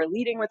that's why we're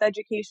leading with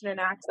education and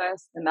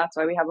access, and that's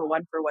why we have a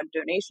one for one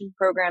donation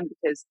program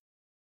because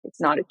it's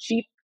not a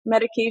cheap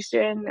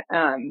medication,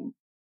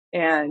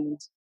 and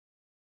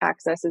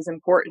access is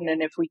important.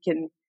 And if we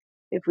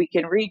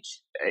can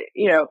reach,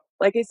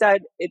 like I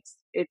said, it's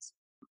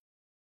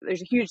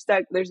there's a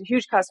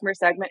huge customer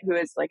segment who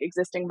is like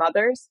existing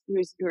mothers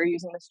who are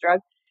using this drug.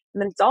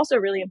 And then it's also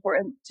really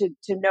important to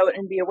note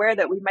and be aware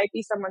that we might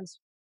be someone's,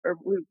 or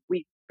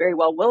we very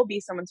well will be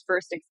someone's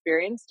first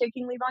experience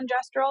taking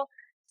levonorgestrel.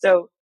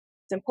 So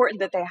it's important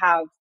that they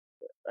have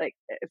like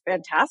a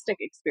fantastic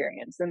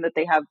experience and that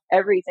they have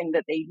everything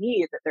that they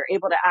need, that they're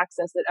able to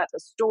access it at the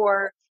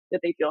store,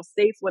 that they feel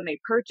safe when they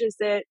purchase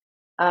it,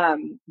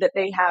 that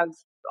they have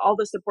all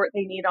the support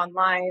they need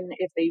online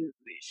if they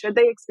should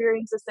they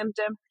experience a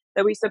symptom,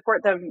 that we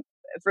support them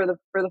for the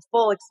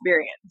full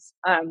experience.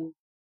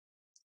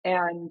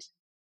 And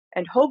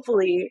and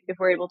hopefully if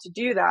we're able to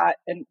do that,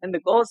 and the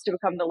goal is to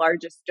become the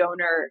largest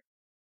donor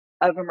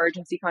of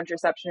emergency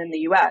contraception in the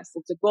US.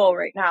 It's a goal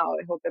right now.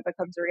 I hope it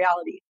becomes a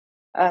reality.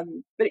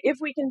 But if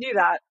we can do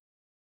that,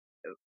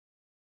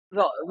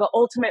 the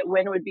ultimate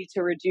win would be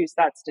to reduce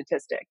that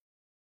statistic.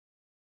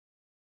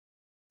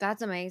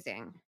 That's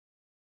amazing.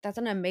 That's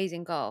an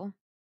amazing goal,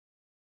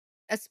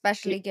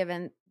 especially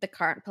given the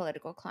current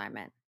political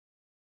climate.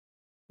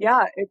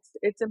 Yeah,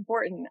 it's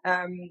important.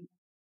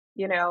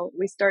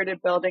 We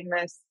started building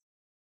this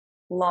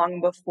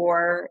long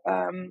before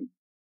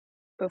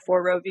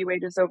Roe v.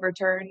 Wade was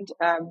overturned.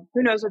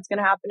 Who knows what's going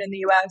to happen in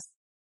the U.S.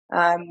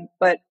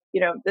 But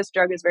this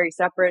drug is very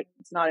separate.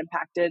 It's not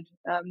impacted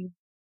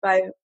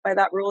by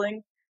that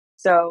ruling,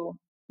 so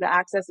the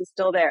access is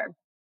still there.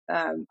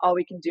 All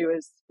we can do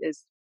is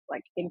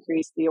like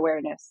increase the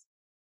awareness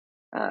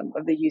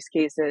of the use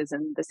cases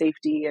and the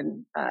safety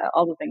and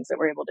all the things that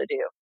we're able to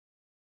do.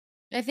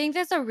 I think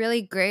there's a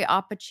really great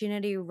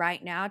opportunity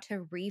right now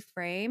to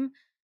reframe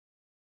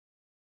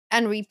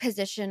and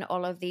reposition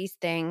all of these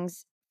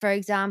things. For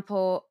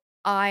example,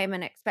 I'm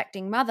an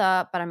expecting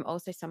mother, but I'm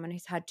also someone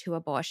who's had 2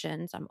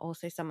 abortions. I'm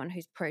also someone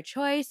who's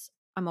pro-choice.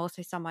 I'm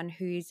also someone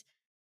who's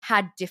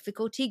had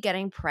difficulty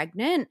getting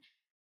pregnant.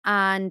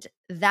 And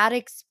that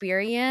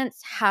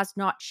experience has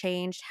not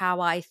changed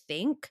how I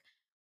think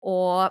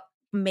or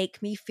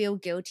make me feel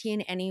guilty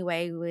in any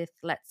way with,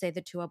 let's say,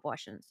 the 2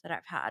 abortions that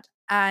I've had.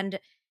 And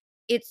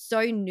it's so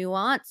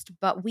nuanced,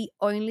 but we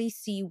only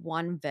see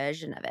one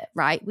version of it,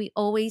 right? We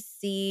always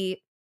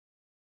see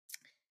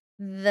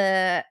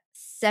the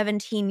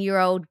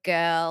 17-year-old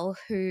girl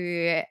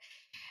who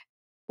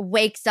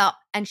wakes up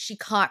and she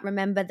can't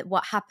remember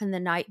what happened the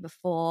night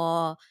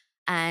before,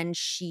 and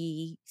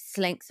she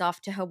slinks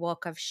off to her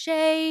walk of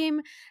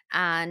shame,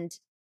 and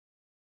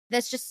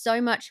there's just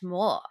so much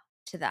more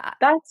to that.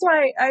 That's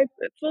why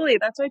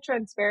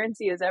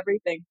transparency is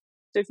everything.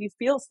 So if you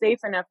feel safe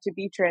enough to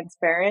be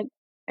transparent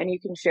and you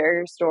can share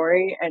your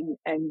story, and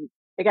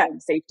again,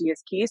 safety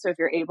is key. So if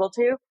you're able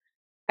to,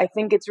 I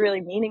think it's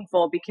really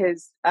meaningful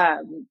because,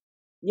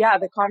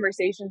 the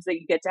conversations that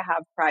you get to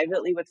have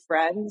privately with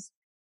friends,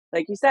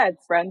 like you said,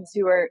 friends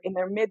who are in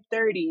their mid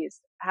 30s,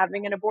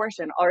 having an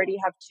abortion, already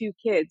have 2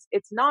 kids.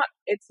 It's not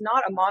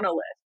a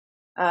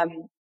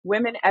monolith.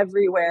 Women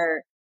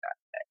everywhere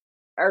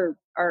are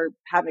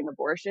having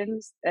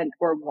abortions and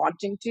or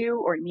wanting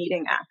to or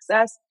needing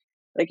access.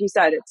 Like you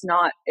said, it's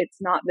not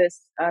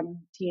this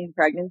teen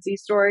pregnancy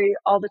story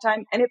all the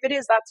time. And if it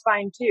is, that's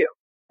fine too.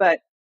 But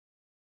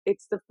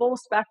it's the full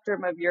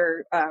spectrum of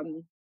your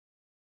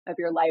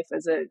life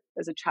as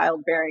a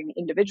childbearing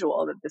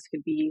individual that this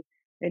could be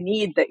a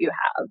need that you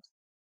have.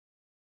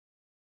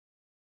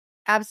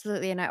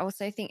 Absolutely. And I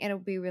also think it'll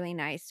be really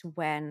nice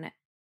when,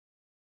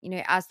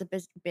 as the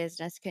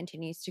business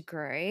continues to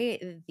grow,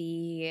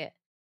 the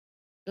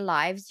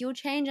lives you'll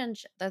change and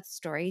the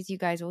stories you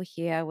guys will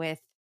hear with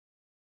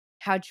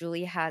how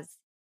Julie has,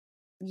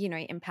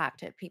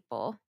 impacted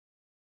people.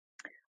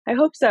 I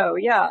hope so.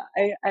 Yeah,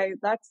 I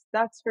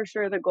that's for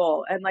sure the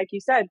goal. And like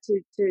you said,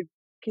 to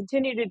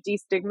continue to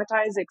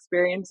destigmatize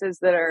experiences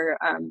that are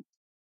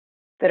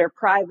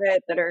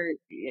private, that are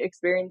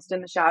experienced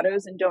in the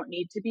shadows and don't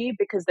need to be,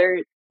 because they're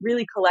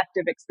really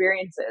collective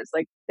experiences.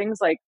 Like things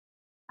like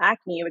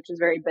acne, which is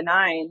very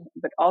benign,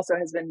 but also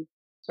has been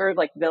sort of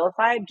like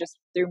vilified just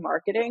through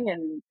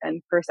marketing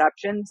and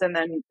perceptions. And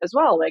then as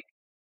well, like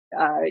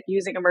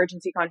using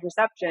emergency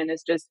contraception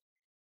is just,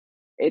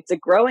 it's a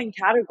growing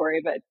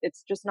category, but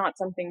it's just not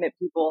something that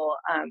people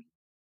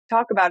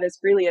talk about as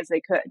freely as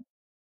they could.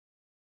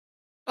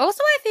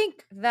 Also, I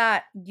think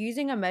that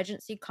using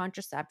emergency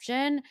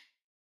contraception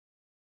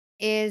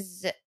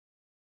is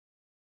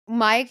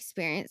my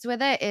experience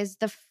with it is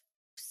the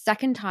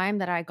second time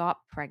that I got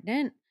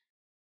pregnant,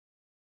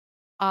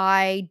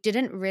 I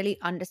didn't really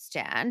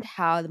understand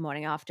how the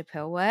morning after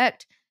pill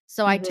worked.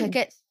 So I took Mm-hmm.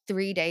 it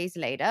 3 days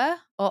later,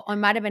 or it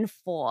might have been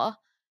 4,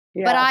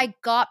 but Yeah. I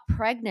got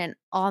pregnant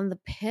on the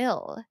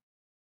pill.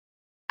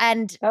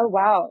 And Oh,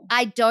 wow.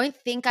 I don't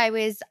think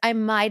I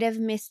might have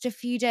missed a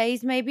few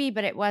days maybe,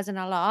 but it wasn't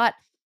a lot.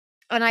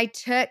 And I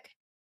took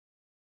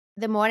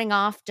the morning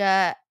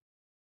after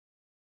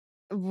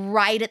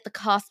right at the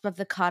cusp of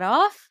the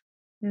cutoff.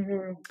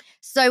 Mm-hmm.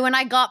 So when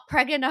I got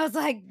pregnant, I was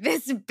like,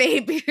 this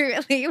baby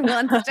really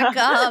wants to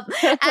come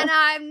and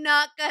I'm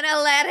not going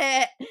to let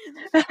it.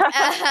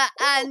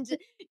 And,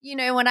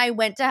 when I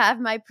went to have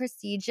my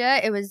procedure,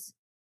 it was,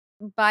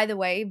 by the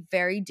way,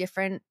 very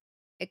different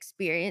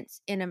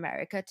experience in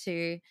America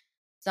to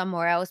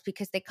somewhere else,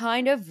 because they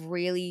kind of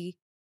really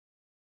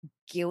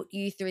guilt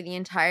you through the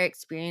entire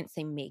experience.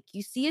 They make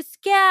you see a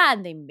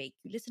scan, they make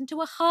you listen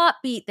to a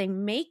heartbeat, they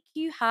make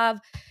you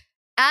have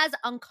as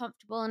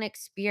uncomfortable an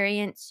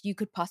experience you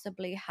could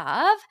possibly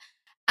have.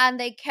 And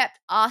they kept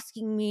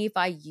asking me if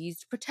I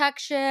used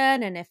protection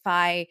and if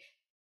I,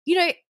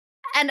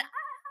 and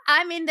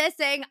I'm in there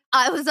saying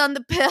I was on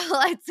the pill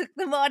I took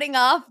the morning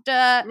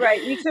after.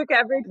 Right. You took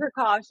every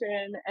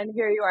precaution, and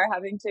here you are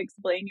having to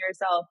explain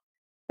yourself.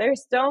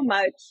 There's so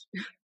much.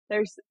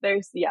 There's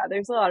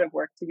a lot of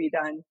work to be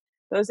done.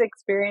 Those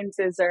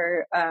experiences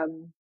are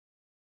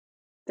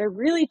they're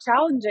really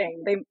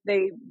challenging.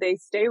 They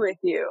stay with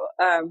you.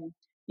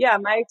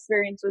 My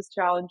experience was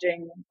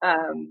challenging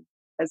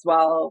as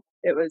well.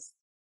 It was,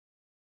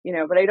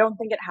 but I don't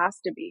think it has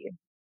to be.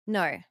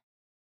 No.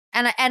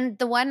 And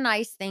the one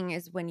nice thing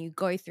is when you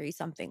go through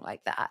something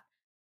like that,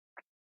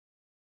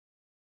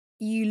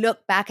 you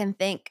look back and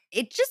think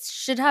it just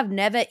should have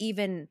never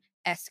even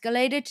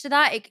escalated to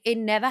that. It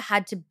never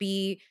had to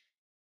be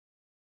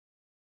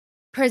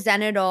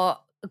presented or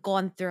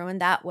gone through in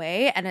that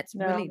way, and it's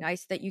really No.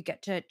 nice that you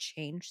get to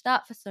change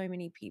that for so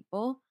many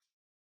people.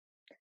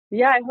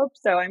 Yeah, I hope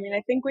so. I mean,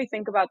 I think we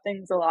think about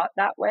things a lot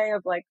that way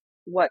of like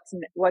what's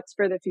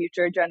for the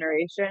future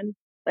generation.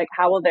 Like,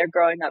 how will their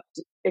growing up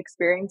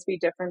experience be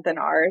different than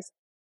ours?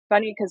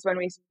 Funny because when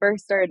we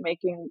first started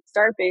making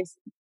Starface,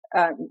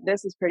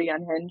 this is pretty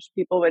unhinged.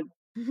 People would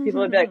be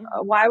like,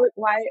 oh, why?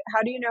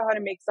 How do you know how to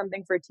make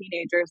something for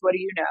teenagers? What do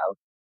you know?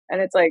 And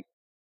it's like,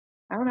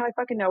 I don't know. I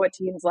fucking know what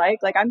teens like.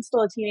 Like, I'm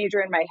still a teenager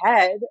in my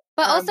head.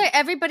 But also,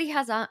 everybody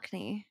has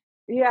acne.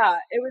 Yeah,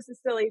 it was a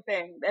silly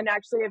thing. And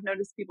actually, I've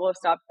noticed people have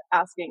stopped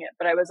asking it,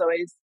 but I was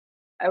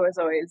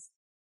always,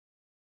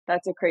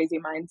 that's a crazy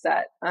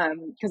mindset.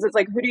 Cause it's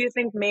like, who do you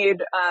think made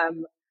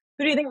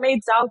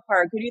South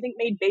Park? Who do you think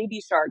made Baby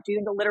Shark? Do you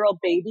think a literal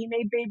baby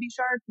made Baby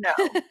Shark?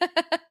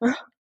 No.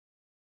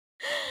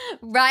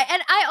 Right.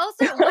 And I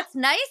also, what's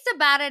nice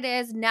about it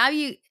is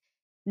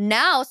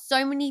now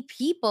so many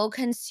people,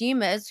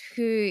 consumers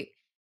who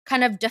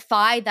kind of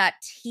defy that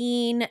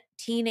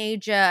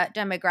teenager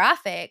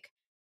demographic,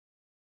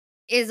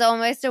 is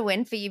almost a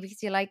win for you,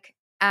 because you're like,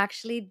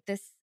 actually,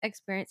 this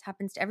experience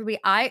happens to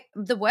everybody.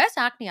 The worst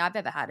acne I've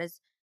ever had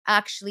is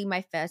actually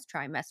my first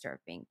trimester of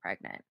being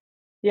pregnant.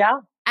 Yeah,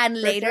 And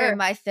for later in sure.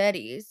 my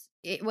 30s,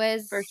 it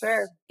was, For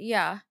sure.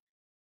 yeah.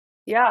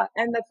 Yeah,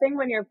 and the thing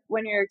when you're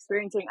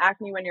experiencing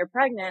acne when you're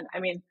pregnant,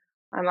 I mean,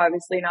 I'm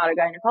obviously not a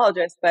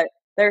gynecologist, but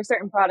there are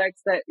certain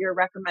products that you're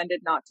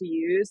recommended not to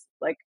use,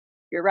 like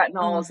your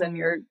retinols and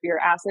Mhm. your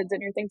acids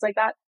and your things like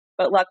that.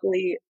 But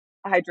luckily,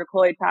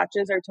 hydrocolloid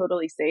patches are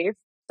totally safe,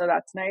 so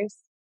that's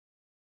nice.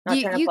 Not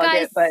trying to You plug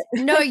guys it, but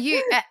know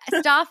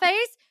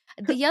Starface,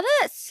 the other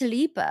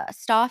sleeper,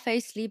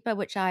 Starface sleeper,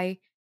 which I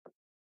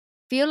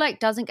feel like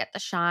doesn't get the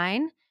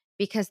shine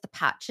because the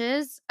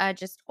patches are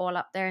just all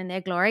up there in their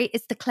glory,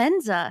 is the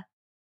cleanser.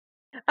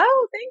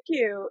 oh, thank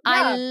you.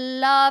 I Yeah,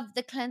 love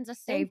the cleanser,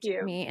 thank saved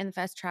you. me in the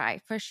first try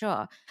for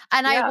sure.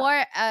 And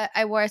Yeah,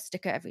 I wore a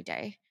sticker every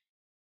day.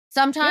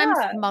 Sometimes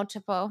yeah,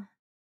 multiple.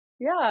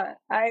 yeah.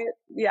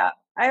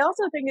 I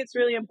also think it's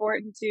really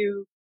important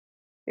to,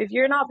 if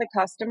you're not the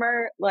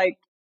customer, like,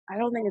 I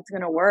don't think it's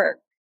going to work.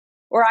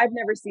 Or I've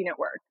never seen it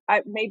work.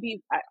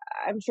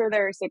 I'm sure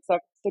there are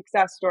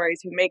success stories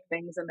who make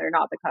things and they're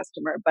not the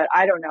customer, but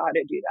I don't know how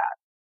to do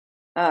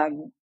that.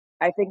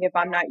 I think if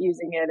I'm not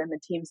using it and the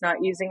team's not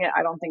using it,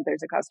 I don't think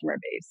there's a customer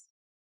base.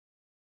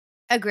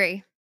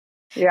 Agree.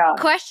 Yeah.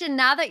 Question,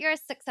 now that you're a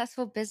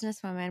successful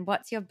businesswoman,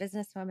 what's your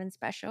businesswoman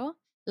special?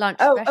 Lunch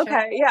Oh, special?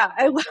 okay. Yeah.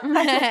 I love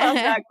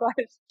that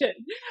question.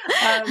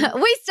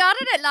 Um, We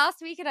started it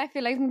last week and I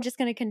feel like I'm just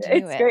going to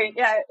continue it's it. great.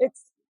 Yeah.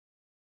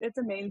 It's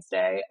a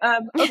mainstay.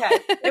 Okay.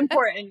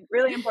 Important,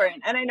 really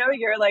important. And I know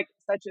you're like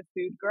such a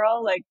food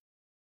girl. Like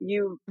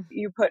you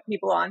put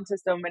people on to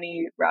so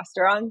many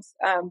restaurants.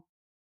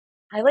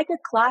 I like a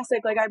classic,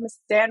 like I'm a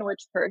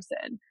sandwich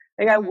person.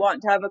 Like I Mhm.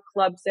 want to have a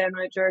club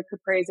sandwich or a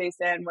caprese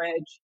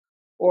sandwich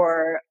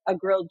or a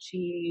grilled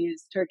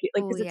cheese turkey,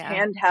 like Oh, because it's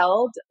yeah.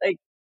 handheld. Like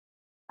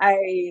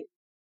I,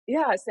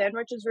 yeah, a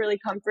sandwich is really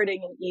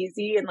comforting and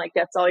easy and like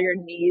gets all your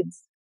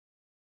needs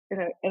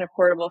in a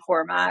portable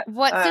format.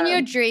 What's in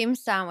your dream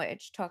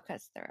sandwich? Talk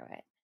us through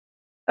it.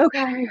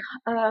 Okay.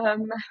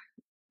 Um,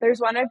 There's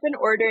one I've been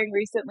ordering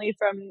recently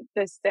from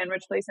this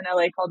sandwich place in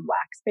LA called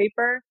Wax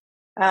Paper.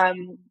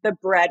 The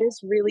bread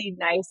is really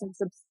nice and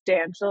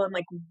substantial and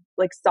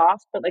like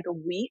soft, but like a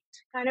wheat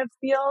kind of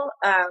feel.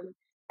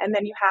 And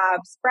then you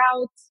have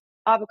sprouts,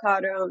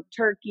 avocado,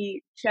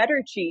 turkey,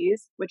 cheddar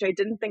cheese, which I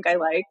didn't think I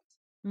liked,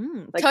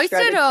 like Toasted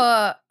shredded,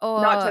 not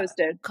or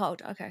toasted.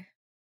 cold? Okay.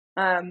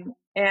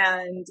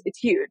 And it's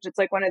huge. It's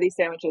like one of these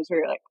sandwiches where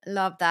you're like,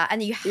 Love that.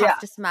 And you have yeah,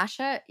 to smash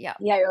it. Yeah.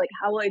 yeah, you're like,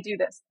 how will I do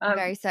this?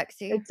 Very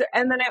sexy.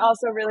 And then I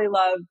also really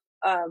love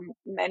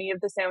many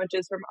of the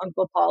sandwiches from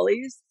Uncle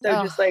Polly's.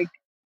 So just Oh, like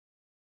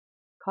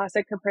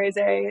classic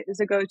caprese is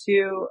a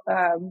go-to.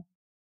 And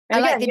I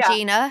like again, the yeah.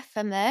 Gina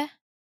from there.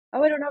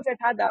 Oh, I don't know if I've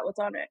had that. What's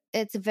on it?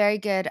 It's very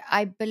good.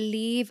 I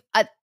believe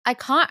I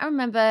can't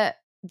remember.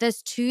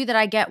 There's two that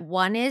I get.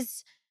 One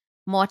is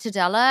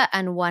mortadella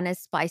and one is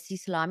spicy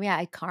salami.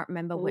 I can't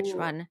remember which Ooh.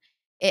 one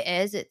it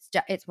is.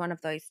 It's one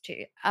of those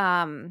two.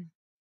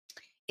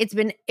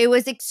 It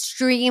was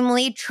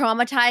extremely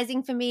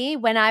traumatizing for me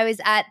when I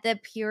was at the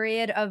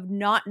period of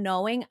not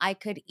knowing I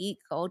could eat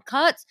cold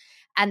cuts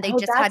and they Oh,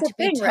 just that's had a to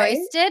be thing, right?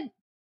 toasted.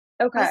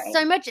 There's Okay.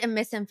 so much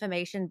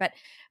misinformation, but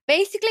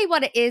basically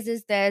what it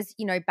is there's,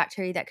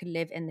 bacteria that could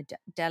live in the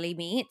deli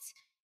meats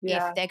if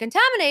Yeah. they're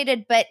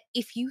contaminated, but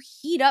if you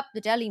heat up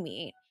the deli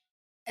meat,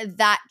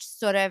 that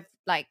sort of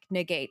like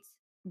negates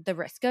the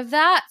risk of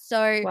that.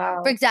 So, for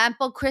Wow.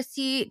 example,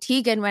 Chrissy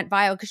Teigen went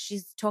viral because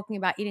she's talking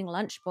about eating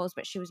lunch balls,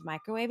 but she was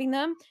microwaving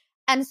them.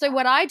 And so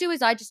what I do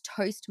is I just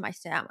toast my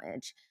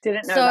sandwich.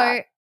 Didn't know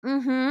that. So,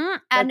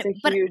 and That's a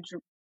but huge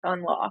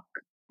unlock.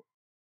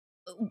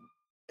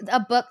 a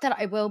book that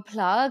I will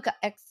plug,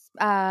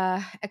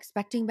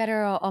 Expecting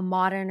Better or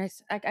Modern.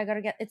 I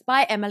gotta get. It's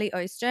by Emily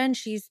Oster.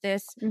 She's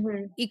this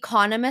Hmm.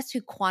 economist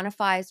who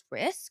quantifies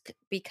risk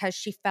because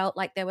she felt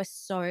like there was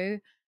so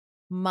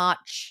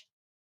much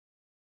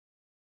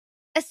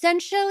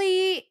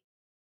essentially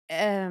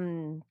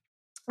um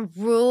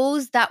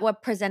rules that were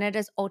presented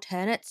as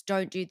alternates.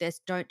 Don't do this,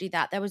 don't do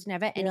that. There was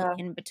never any Yeah.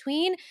 in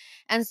between.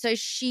 And so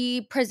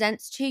she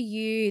presents to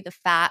you the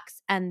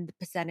facts and the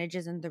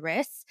percentages and the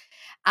risks.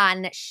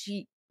 And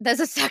there's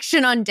a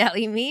section on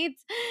deli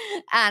meats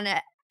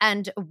and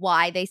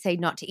why they say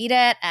not to eat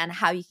it and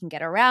how you can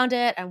get around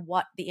it and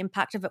what the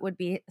impact of it would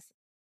be,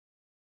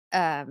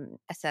 et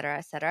cetera,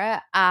 et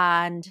cetera.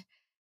 Um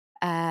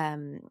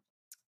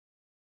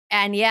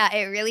and yeah,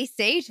 it really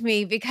saved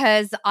me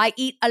because I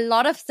eat a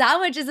lot of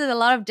sandwiches and a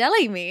lot of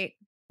deli meat.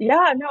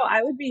 Yeah, no,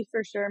 I would be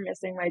for sure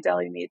missing my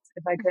deli meats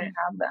if I couldn't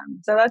Mhm. have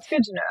them. So that's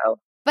good to know.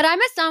 But I'm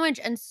a sandwich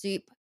and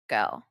soup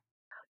girl.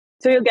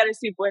 So you'll get a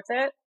soup with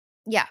it?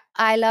 Yeah,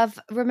 I love.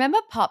 Remember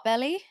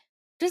Potbelly?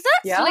 Does that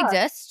still Yeah,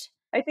 exist?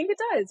 I think it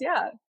does.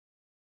 Yeah.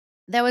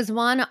 There was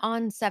one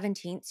on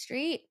 17th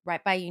Street,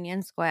 right by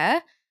Union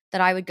Square,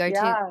 that I would go to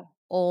Yeah.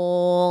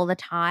 all the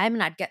time,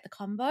 and I'd get the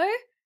combo.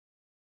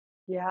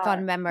 Yeah.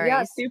 Fond Yeah,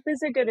 memories. soup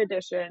is a good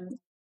addition.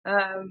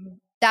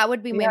 Um, That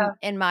would be yeah.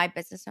 in my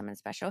businesswoman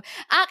special.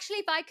 Actually,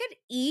 if I could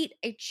eat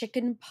a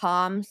chicken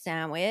palm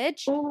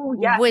sandwich Oh,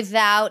 yes.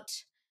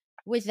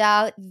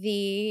 without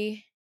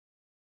the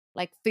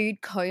like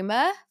food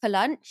coma for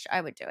lunch,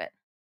 I would do it.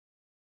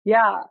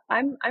 Yeah,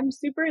 I'm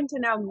super into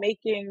now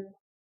making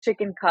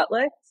chicken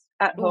cutlets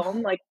at home,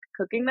 Oof. like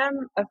cooking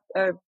them.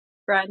 A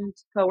friend,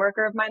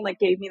 coworker of mine, like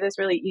gave me this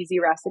really easy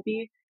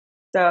recipe.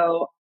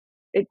 So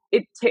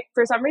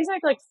for some reason, I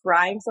feel like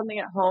frying something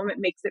at home, it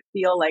makes it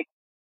feel like,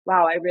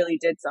 wow, I really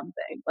did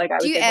something. Like I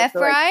Do was you able air to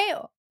like,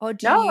 fry or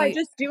do no, I you?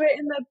 just do it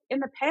in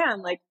the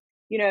pan. Like,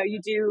 you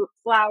do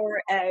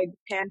flour, egg,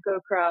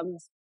 panko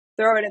crumbs,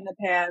 throw it in the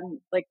pan,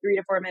 like 3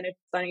 to 4 minutes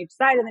on each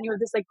side, and then you have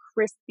this like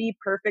crispy,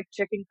 perfect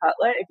chicken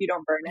cutlet if you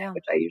don't burn it, Yeah.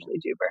 which I usually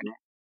do burn it.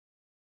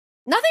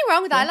 Nothing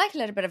wrong with that. I Yeah. like a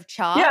little bit of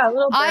char. Yeah, a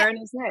little I burn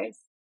is nice.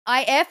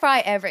 I air fry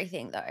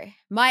everything though.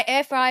 My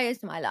air fryer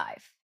is my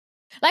life.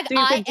 Like So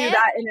you could do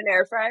that in an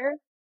air fryer?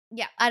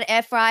 yeah, I'd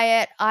air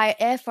fry it. I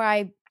air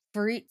fry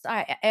fruits.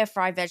 I air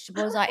fry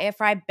vegetables. I air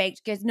fry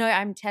baked goods. No,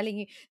 I'm telling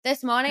you,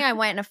 this morning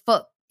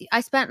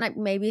I spent like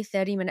maybe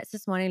 30 minutes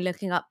this morning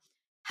looking up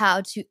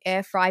how to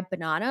air fry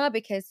banana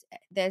because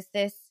there's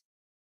this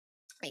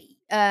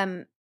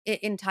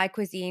in Thai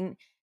cuisine,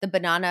 the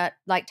banana,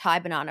 like Thai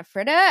banana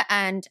fritter.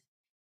 And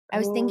I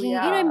was Oh, thinking,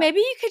 yeah. maybe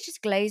you could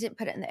just glaze it,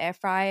 put it in the air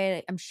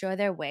fryer. I'm sure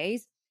there are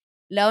ways.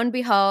 Lo and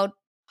behold,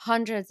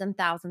 hundreds and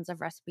thousands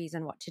of recipes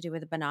on what to do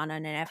with a banana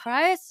in an air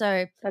fryer.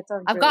 So That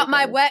sounds I've really got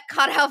my good. work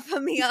cut out for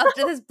me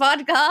after this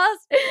podcast.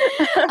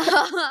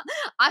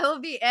 I will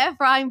be air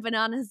frying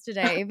bananas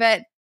today,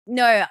 but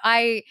no,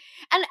 and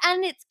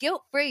it's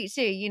guilt free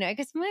too,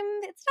 because it's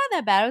not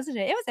that bad, wasn't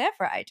it? It was air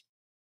fried.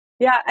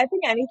 Yeah, I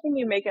think anything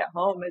you make at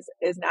home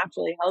is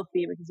naturally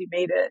healthy because you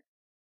made it.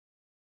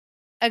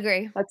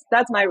 Agree.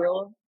 That's my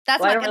rule.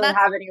 That's Well, I my don't really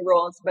that's have any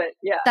rules, but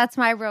yeah, that's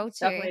my rule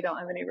too. definitely don't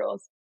have any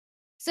rules.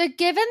 So,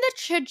 given the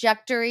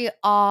trajectory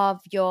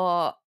of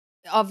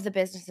the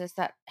businesses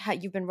that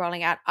you've been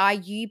rolling out, are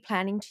you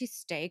planning to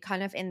stay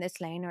kind of in this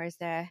lane, or is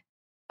there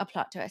a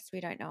plot twist we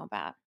don't know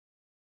about?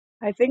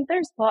 I think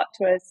there's plot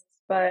twists,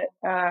 but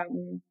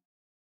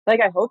like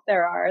I hope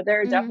there are.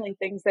 There are Mm, definitely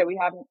things that we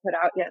haven't put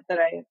out yet that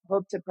I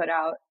hope to put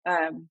out.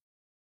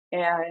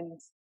 And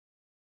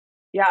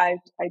yeah,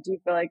 I do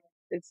feel like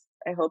it's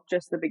I hope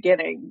just the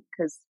beginning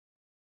because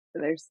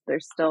there's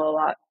still a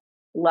lot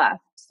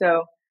left.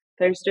 So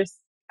there's just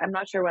I'm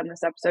not sure when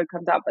this episode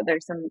comes out, but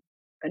there's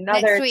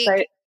another next week.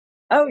 exciting.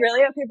 Oh,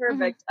 really? Okay, Hmm.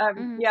 perfect.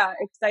 Hmm. Yeah,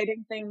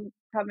 exciting thing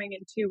coming in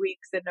 2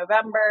 weeks in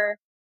November.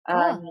 Oh,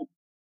 Um,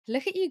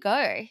 look at you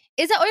go!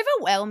 Is it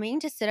overwhelming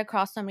to sit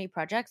across so many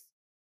projects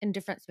in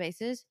different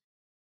spaces?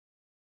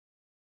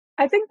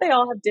 I think they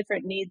all have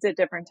different needs at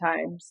different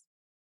times.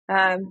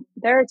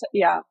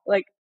 Yeah,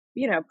 like,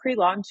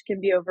 pre-launch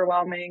can be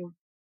overwhelming.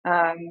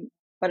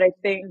 But I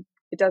think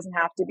it doesn't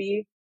have to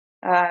be.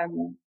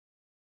 Um,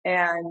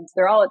 and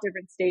they're all at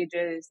different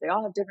stages. They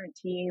all have different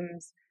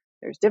teams.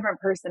 There's different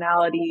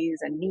personalities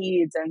and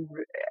needs, and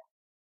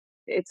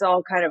it's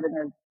all kind of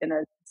in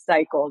a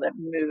cycle that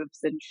moves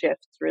and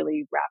shifts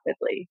really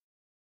rapidly.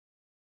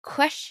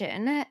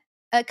 Question,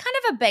 kind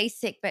of a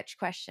basic bitch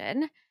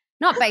question.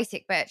 Not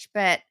basic bitch,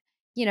 but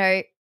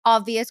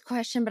obvious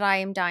question, but I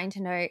am dying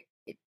to know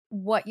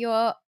what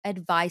your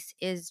advice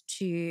is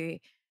to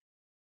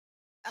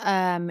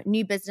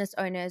new business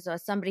owners or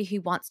somebody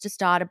who wants to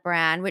start a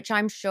brand, which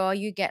I'm sure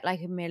you get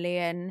like a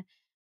million.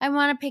 I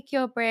want to pick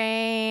your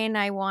brain.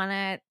 I want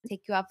to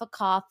take you out for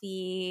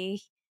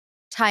coffee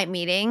type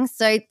meetings.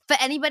 So for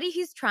anybody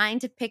who's trying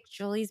to pick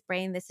Julie's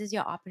brain, this is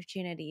your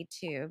opportunity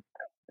to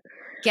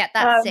get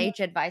that Um, sage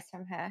advice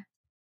from her.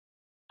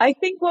 I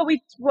think what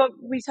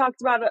we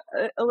talked about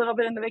a little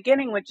bit in the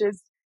beginning, which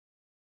is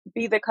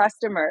be the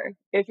customer.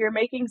 If you're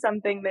making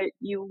something that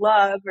you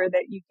love or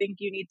that you think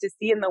you need to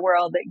see in the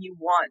world, that you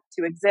want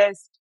to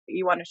exist, that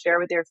you want to share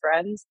with your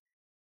friends,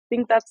 I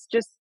think that's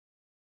just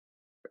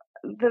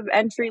the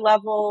entry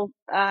level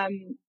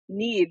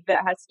need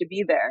that has to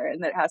be there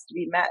and that has to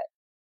be met.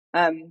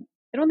 Um,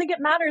 I don't think it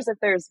matters if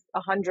there's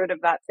 100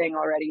 of that thing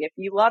already. If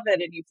you love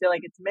it and you feel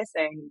like it's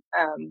missing,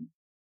 I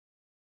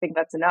think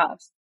that's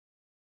enough,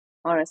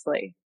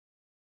 honestly.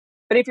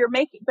 But if you're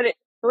making, but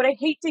what I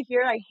hate to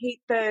hear, I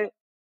hate the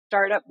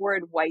startup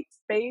word white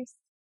space.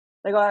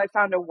 Like, oh, I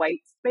found a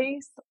white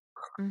space.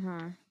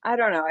 Mm-hmm. I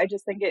don't know. I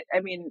just think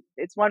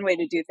it's one way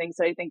to do things.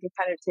 So I think it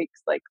kind of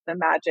takes like the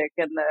magic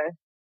and the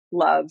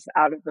love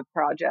out of the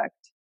project.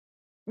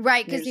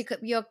 Right, You're because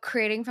just, you're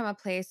creating from a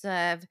place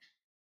of,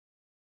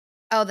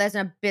 oh, there's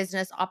a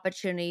business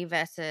opportunity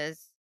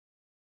versus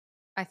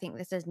I think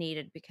this is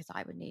needed because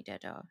I would need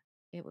it or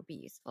it would be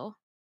useful.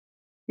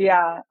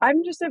 yeah,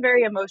 I'm just a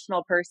very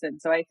emotional person.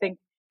 So I think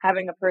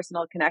having a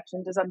personal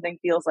connection to something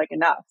feels like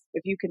enough.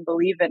 If you can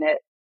believe in it,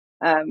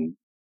 and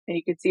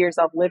you can see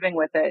yourself living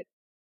with it,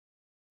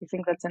 you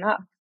think that's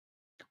enough.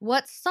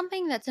 What's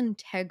something that's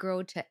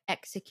integral to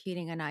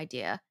executing an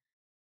idea?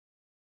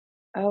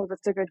 Oh,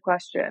 that's a good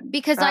question.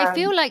 Because I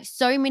feel like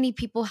so many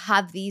people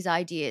have these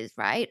ideas,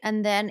 right?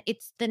 And then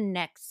it's the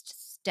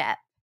next step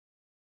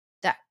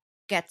that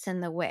gets in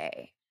the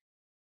way.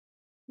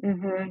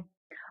 Mm-hmm.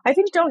 I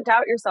think don't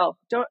doubt yourself.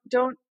 Don't,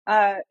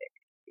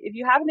 if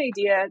you have an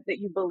idea that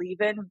you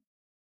believe in,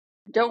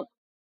 don't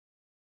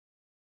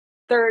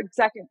third,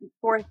 second,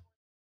 fourth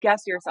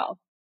guess yourself.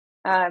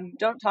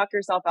 Don't talk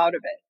yourself out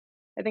of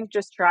it. I think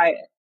just try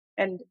it.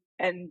 And,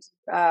 and,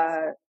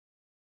 uh,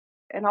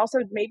 and also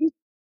maybe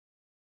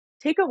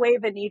take away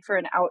the need for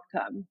an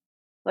outcome.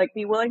 Like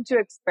be willing to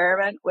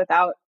experiment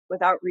without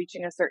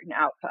reaching a certain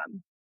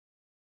outcome.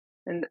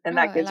 And Oh, that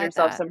I gives like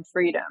yourself that. some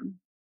freedom.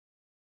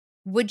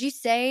 Would you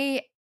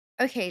say,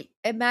 okay,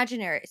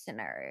 imaginary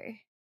scenario.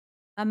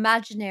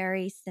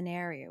 Imaginary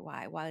scenario.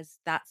 Why was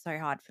that so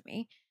hard for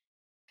me?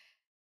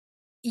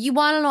 You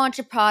want to launch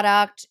a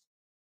product.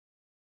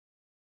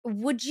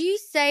 Would you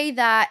say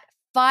that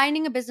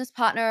finding a business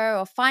partner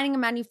or finding a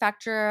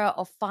manufacturer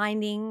or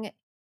finding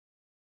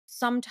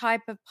some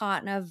type of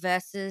partner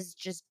versus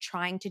just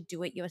trying to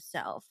do it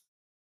yourself?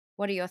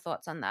 What are your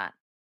thoughts on that?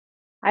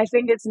 I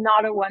think it's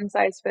not a one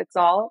size fits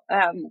all.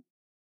 I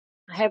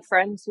have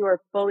friends who are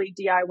fully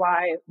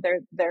DIY.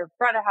 They're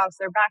front of house,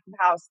 they're back of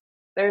house,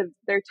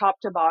 they're top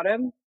to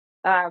bottom.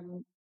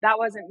 That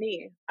wasn't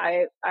me.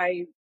 I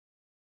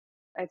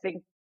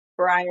think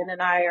Brian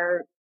and I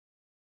are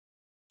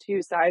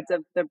two sides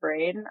of the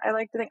brain. I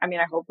like to think. I mean,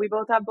 I hope we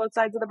both have both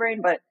sides of the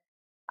brain, but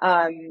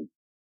um,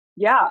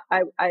 yeah,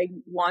 I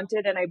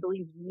wanted and I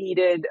believe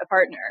needed a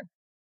partner,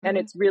 and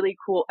Mm-hmm. it's really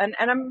cool. And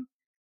I'm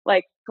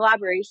like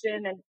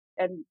collaboration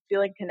and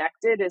feeling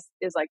connected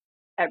is like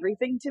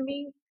everything to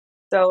me.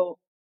 So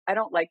I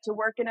don't like to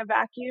work in a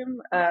vacuum.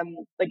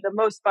 Like the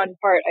most fun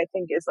part I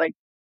think is like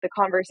the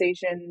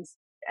conversations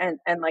and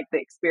like the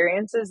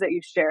experiences that you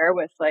share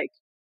with like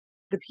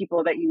the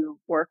people that you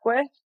work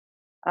with.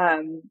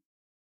 Um,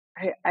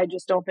 I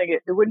just don't think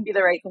it wouldn't be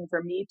the right thing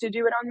for me to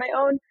do it on my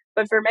own,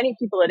 but for many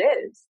people it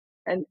is.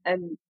 And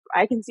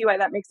I can see why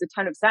that makes a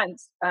ton of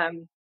sense.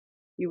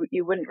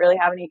 You wouldn't really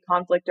have any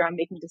conflict around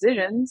making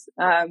decisions.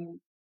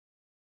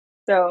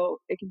 So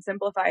it can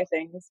simplify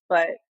things,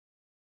 but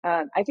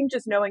I think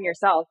just knowing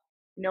yourself,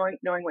 knowing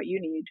what you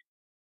need.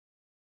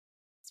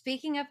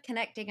 Speaking of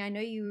connecting, I know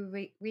you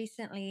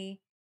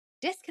recently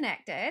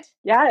disconnected.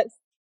 Yes,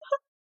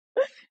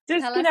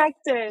 Tell us,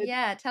 disconnected.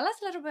 yeah, tell us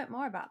a little bit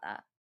more about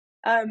that.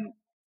 Um,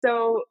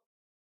 so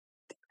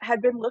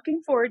had been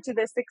looking forward to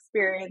this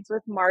experience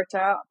with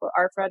Marta,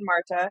 our friend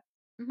Marta.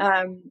 Hmm.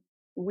 Um,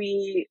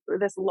 we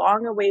this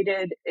long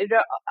awaited. It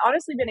had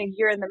honestly been a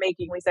year in the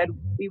making. We said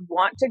we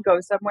want to go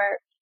somewhere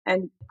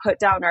and put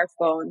down our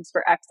phones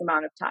for X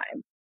amount of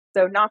time.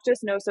 So not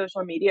just no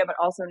social media, but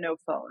also no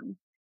phone.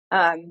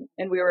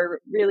 And we were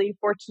really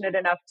fortunate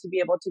enough to be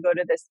able to go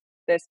to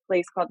this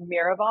place called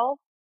Miraval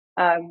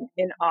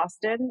in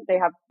Austin. They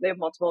have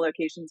multiple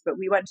locations, but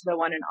we went to the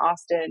one in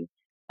Austin.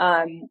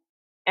 Um,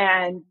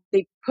 and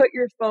they put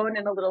your phone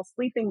in a little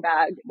sleeping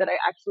bag that I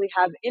actually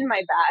have in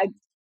my bag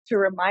to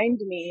remind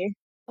me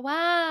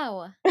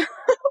Wow.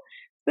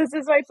 this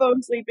is my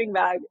phone sleeping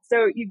bag.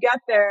 So you get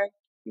there,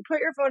 you put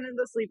your phone in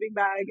the sleeping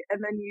bag,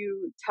 and then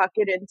you tuck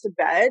it into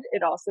bed.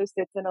 It also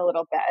sits in a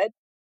little bed,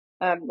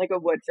 like a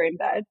wood frame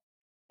bed.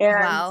 And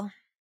Wow.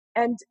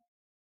 and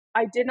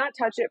I did not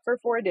touch it for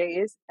 4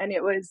 days, and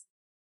it was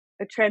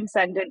a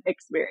transcendent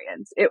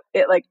experience. It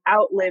like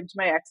outlived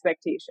my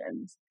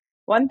expectations.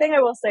 One thing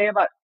I will say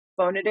about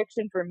phone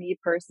addiction for me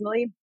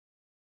personally,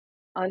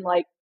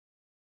 unlike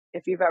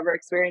if you've ever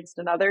experienced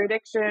another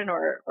addiction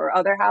or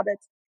other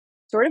habits,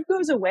 sort of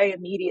goes away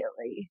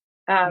immediately.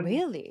 And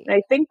Really?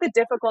 I think the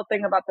difficult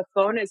thing about the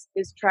phone is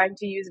trying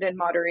to use it in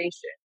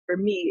moderation, for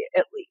me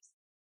at least.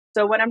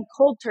 So when I'm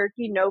cold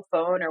turkey, no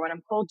phone, or when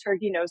I'm cold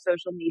turkey, no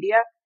social media,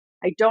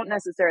 I don't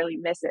necessarily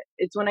miss it.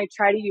 It's when I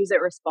try to use it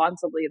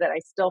responsibly that I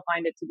still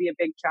find it to be a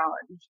big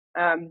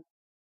challenge.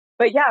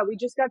 But yeah, we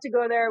just got to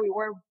go there. We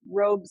wore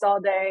robes all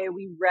day.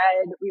 We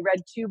read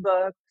two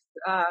books.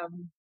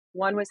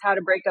 One was How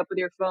to Break Up with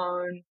Your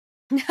Phone.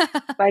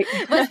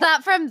 Was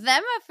that from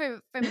them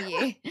or from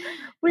you?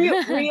 we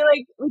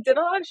did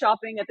a lot of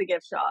shopping at the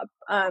gift shop,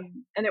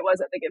 and it was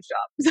at the gift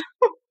shop.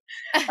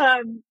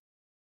 So,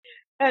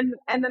 and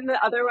then the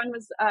other one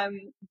was, I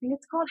think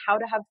it's called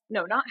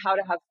not How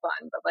to Have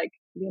Fun, but like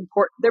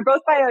they're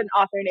both by an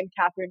author named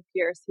Catherine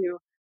Pierce, who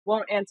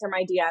won't answer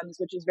my DMs,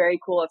 which is very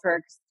cool of her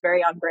because it's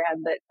very on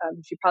brand that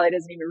she probably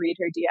doesn't even read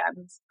her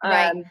DMs.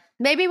 Right.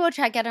 Maybe we'll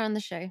try to get her on the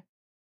show.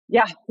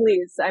 Yeah,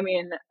 please. I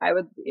mean, I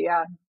would,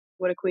 yeah,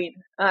 what a queen.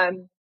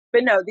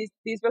 But no,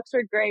 these books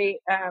are great.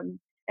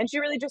 And she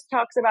really just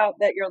talks about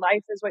that your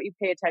life is what you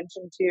pay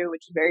attention to,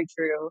 which is very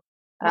true.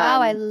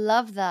 Wow, I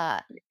love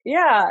that.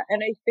 Yeah.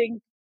 And I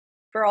think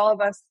for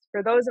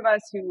those of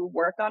us who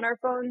work on our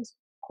phones,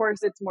 of course,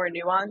 it's more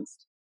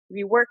nuanced. If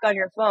you work on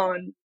your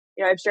phone,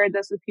 I've shared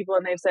this with people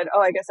and they've said,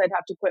 oh, I guess I'd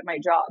have to quit my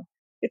job.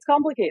 It's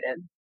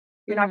complicated.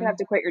 You're not going to have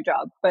to quit your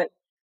job. But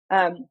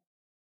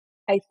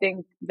I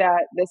think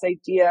that this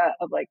idea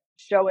of like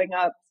showing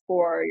up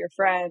for your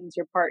friends,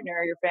 your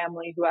partner, your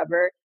family,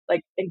 whoever,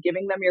 like, and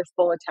giving them your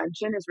full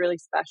attention is really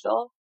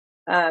special.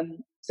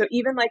 So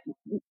even like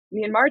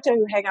me and Marta,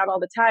 who hang out all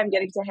the time,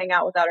 getting to hang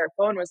out without our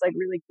phone was like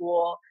really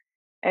cool.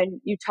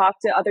 And you talk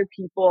to other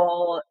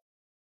people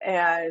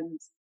and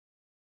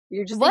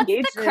you're just What's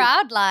engaged. What's the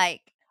crowd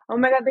like? Oh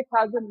my God, the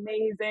crowd's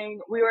amazing.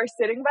 We were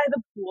sitting by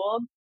the pool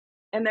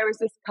and there was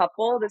this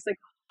like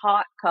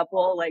hot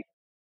couple, like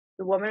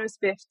the woman was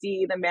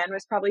 50, the man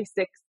was probably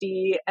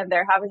 60, and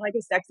they're having like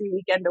a sexy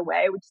weekend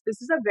away, which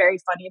this is a very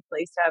funny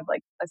place to have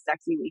like a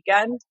sexy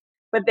weekend.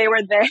 But they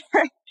were there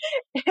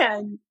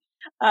and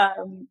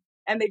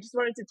they just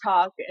wanted to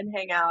talk and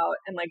hang out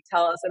and like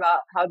tell us about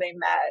how they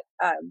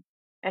met,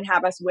 and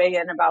have us weigh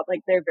in about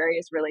like their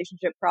various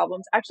relationship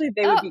problems. Actually,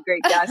 they would be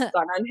great guests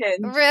on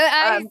Unhinged.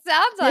 Really?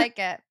 Sounds like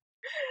it.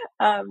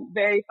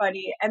 Very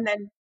funny. And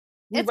then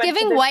it's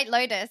giving White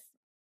Lotus.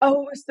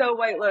 Oh, so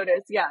White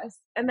Lotus, yes.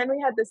 And then we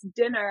had this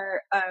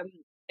dinner,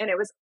 and it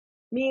was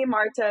me,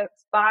 Marta,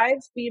 5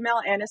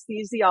 female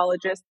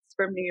anesthesiologists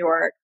from New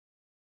York,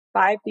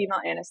 5 female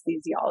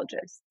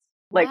anesthesiologists.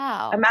 Like,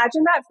 wow.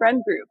 Imagine that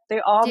friend group. They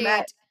all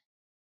met.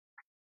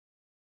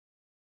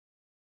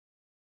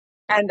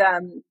 And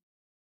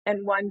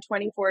one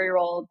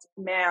 24-year-old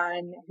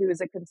man who is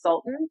a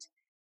consultant.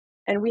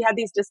 And we had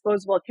these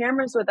disposable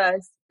cameras with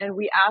us, and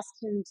we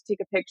asked him to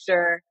take a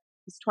picture.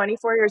 He's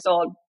 24 years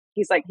old.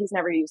 He's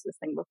never used this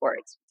thing before.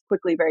 It's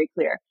quickly very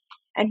clear.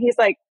 And he's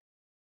like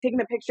taking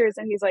the pictures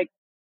and he's like,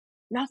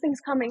 nothing's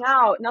coming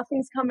out.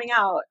 Nothing's coming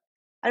out.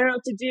 I don't know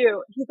what to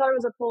do. He thought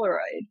it was a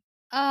Polaroid.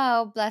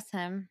 Oh, bless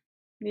him.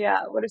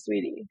 Yeah. What a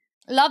sweetie.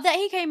 Love that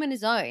he came on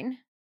his own.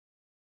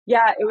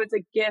 Yeah. It was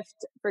a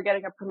gift for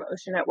getting a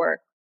promotion at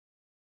work.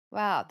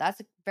 Wow. That's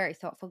a very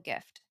thoughtful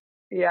gift.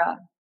 Yeah.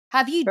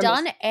 Have you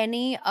done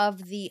any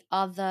of the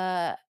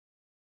other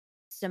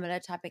similar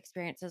type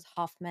experiences,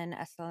 Hoffman,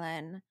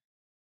 Esalen?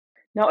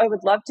 No, I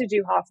would love to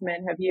do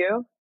Hoffman. Have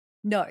you?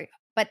 No,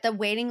 but the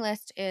waiting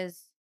list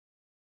is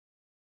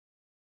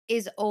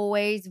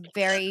always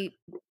very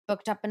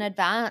booked up in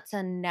advance,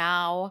 and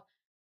now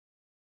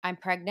I'm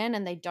pregnant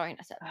and they don't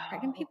accept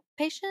pregnant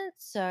patients.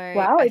 So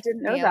wow, I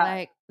didn't know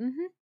that.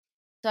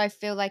 So I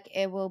feel like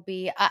it will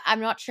be, I'm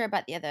not sure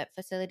about the other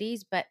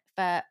facilities, but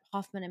for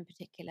Hoffman in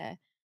particular.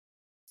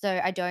 So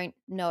I don't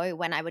know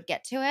when I would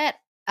get to it.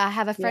 I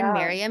have a friend,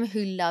 Miriam,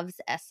 who loves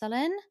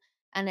Esalen,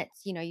 and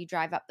it's, you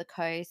drive up the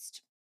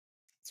coast.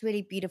 It's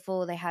really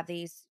beautiful. They have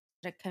these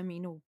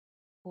communal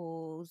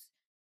pools,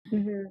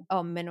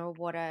 or mineral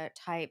water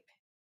type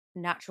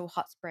natural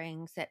hot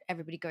springs that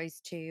everybody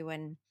goes to,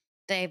 and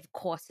they have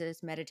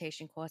courses,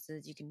 meditation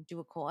courses. You can do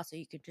a course or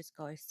you could just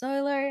go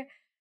solo.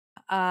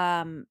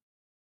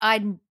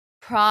 I'd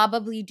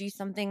probably do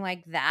something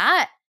like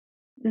that.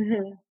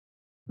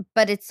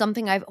 But it's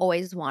something I've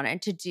always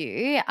wanted to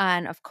do.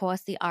 And of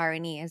course, the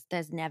irony is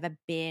there's never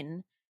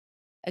been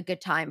a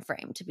good time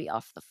frame to be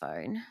off the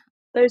phone.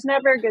 There's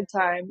never a good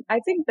time. I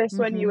think this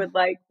one you would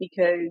like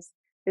because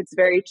it's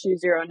very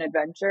choose your own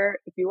adventure.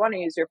 If you want to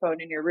use your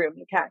phone in your room,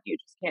 you can't. You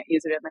just can't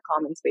use it in the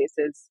common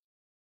spaces.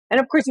 And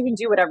of course, you can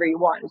do whatever you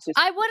want. It's just,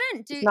 I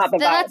wouldn't do that.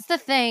 That's the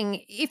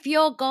thing. If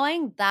you're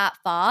going that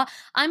far,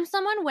 I'm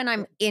someone when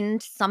I'm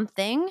into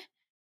something,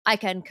 I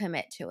can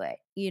commit to it,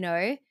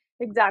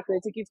 Exactly.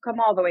 It's like you've come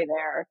all the way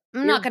there.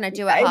 I'm not going to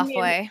do it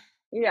halfway.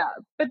 Yeah.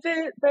 But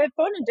the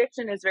phone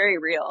addiction is very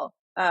real.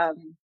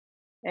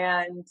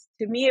 And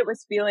to me, it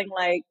was feeling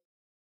like,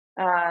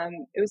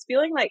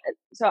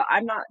 so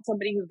I'm not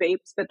somebody who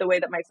vapes, but the way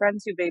that my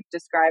friends who vape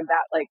describe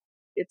that, like,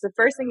 it's the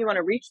first thing you want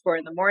to reach for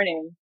in the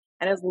morning.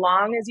 And as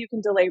long as you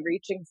can delay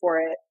reaching for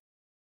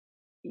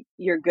it,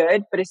 you're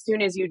good. But as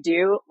soon as you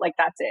do, like,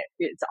 that's it.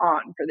 It's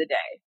on for the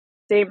day.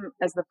 Same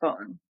as the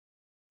phone.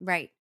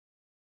 Right.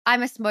 I'm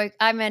not a smoker.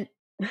 I'm an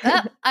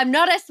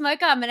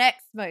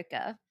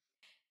ex-smoker.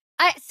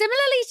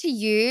 Similarly to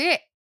you,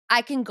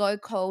 I can go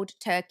cold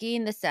turkey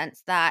in the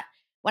sense that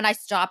when I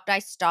stopped, I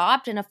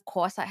stopped. And of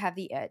course I have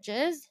the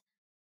urges.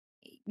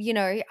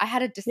 I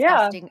had a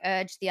disgusting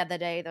urge the other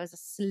day. There was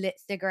a lit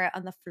cigarette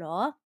on the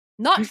floor.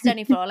 not just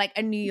any floor, like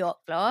a New York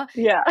floor.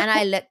 Yeah. And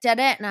I looked at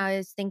it and I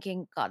was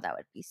thinking, God, that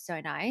would be so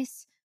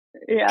nice.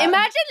 Yeah.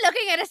 Imagine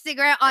looking at a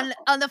cigarette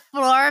on the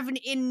floor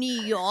in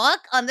New York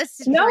on the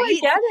streets No, I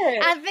get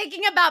it. and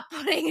thinking about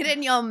putting it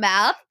in your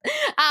mouth.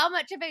 How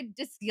much of a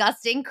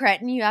disgusting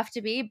cretin you have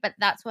to be, but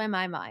that's where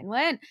my mind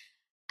went.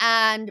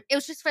 And it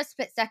was just for a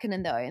split second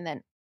and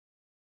then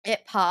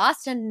it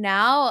passed. And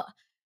now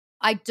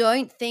I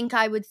don't think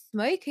I would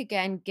smoke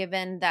again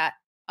given that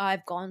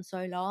I've gone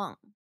so long,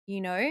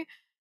 you know?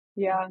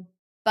 Yeah.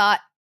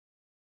 But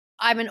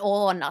I'm an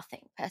all or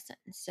nothing person.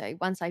 So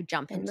once I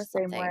jump I'm into the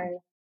same something, way.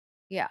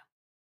 yeah.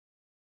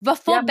 But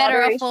for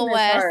better or for moderation is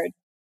worse. hard.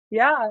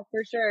 Yeah,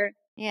 for sure.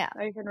 Yeah.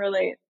 I can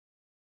relate.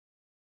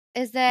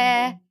 Is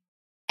there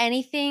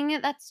anything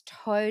that's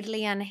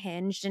totally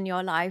unhinged in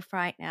your life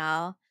right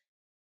now?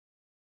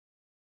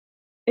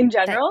 In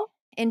general?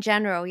 In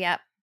general, yep.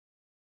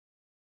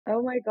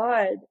 Oh my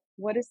God.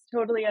 What is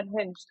totally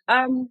unhinged?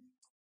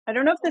 I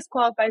don't know if this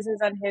qualifies as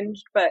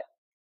unhinged, but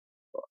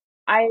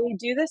I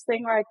do this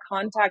thing where I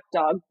contact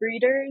dog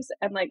breeders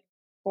and like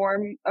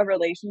form a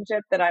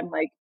relationship that I'm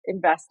like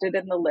invested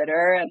in the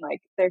litter, and like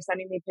they're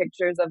sending me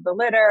pictures of the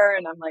litter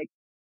and I'm like,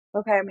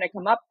 okay, I'm gonna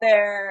come up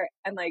there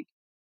and like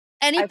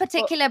Any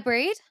particular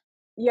breed?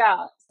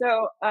 Yeah.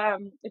 So a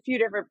few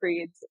different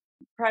breeds,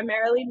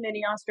 primarily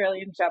mini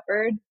Australian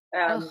Shepherd.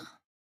 I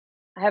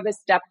have a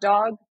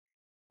stepdog.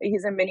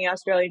 He's a mini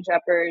Australian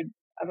Shepherd.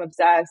 I'm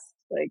obsessed,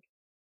 like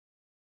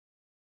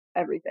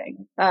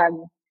everything.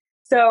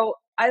 So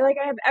I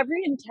have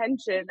every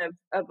intention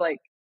of like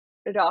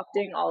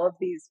adopting all of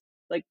these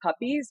like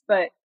puppies,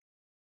 but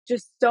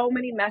just so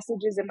many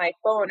messages in my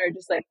phone are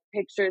just like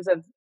pictures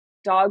of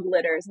dog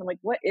litters. I'm like,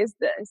 what is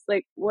this?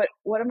 Like, what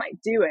am I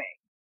doing?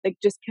 Like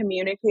just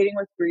communicating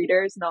with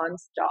breeders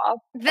nonstop.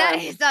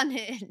 That is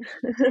unhinged.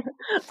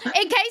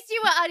 In case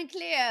you were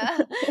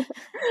unclear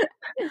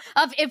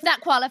of if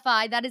that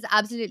qualified, that is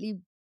absolutely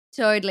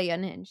totally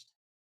unhinged.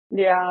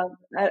 Yeah,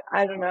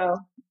 I don't know.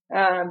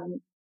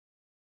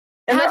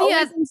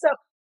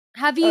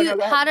 Have you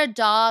had a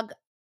dog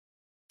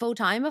full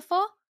time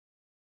before?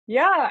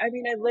 Yeah, I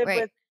mean, I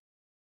live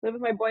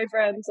with my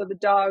boyfriend, so the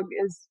dog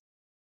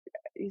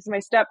he's my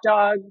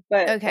stepdog,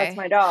 but that's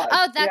my dog.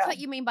 Oh, that's what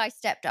you mean by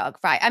stepdog,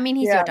 right? I mean,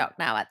 he's your dog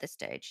now at this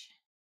stage.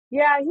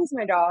 Yeah, he's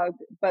my dog,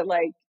 but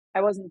like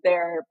I wasn't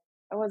there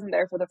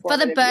for the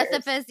birth years.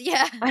 of his,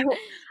 yeah.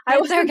 I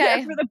wasn't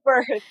there for the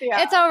birth.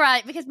 Yeah, it's all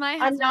right because my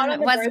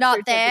husband was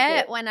not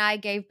there when I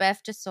gave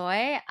birth to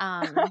Soy.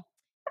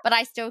 But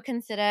I still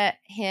consider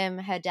him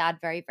her dad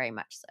very, very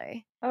much so.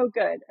 Oh,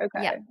 good.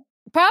 Okay. Yeah,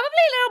 probably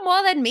a little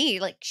more than me.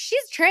 Like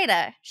she's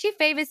traitor. She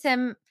favors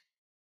him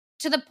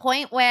to the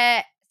point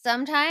where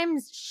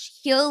sometimes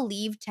he'll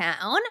leave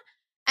town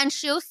and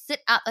she'll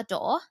sit at the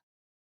door,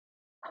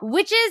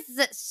 which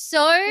is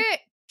so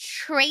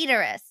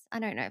traitorous. I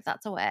don't know if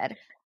that's a word.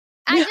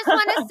 I just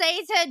want to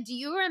say to her, do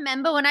you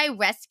remember when I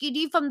rescued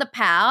you from the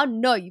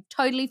pound? No, you've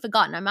totally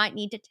forgotten. I might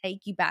need to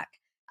take you back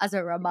as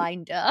a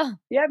reminder.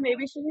 Yeah,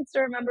 maybe she needs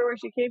to remember where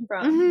she came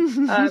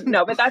from.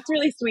 No, but that's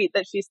really sweet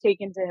that she's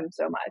taken to him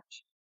so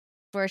much.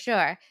 For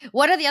sure.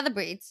 What are the other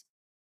breeds?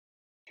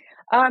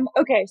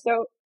 Okay,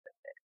 so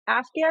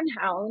Afghan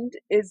Hound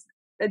is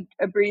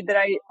a breed that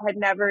I had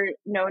never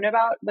known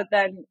about, but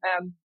then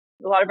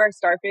a lot of our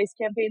Starface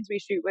campaigns we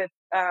shoot with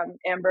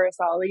Amber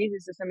Asali,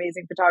 who's this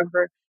amazing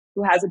photographer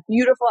who has a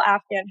beautiful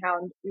Afghan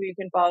Hound who you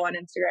can follow on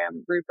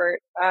Instagram,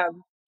 Rupert.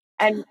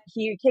 And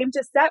he came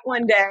to set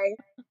one day,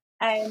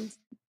 and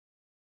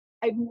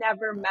I've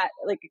never met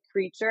like a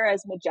creature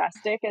as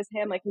majestic as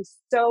him. Like he's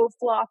so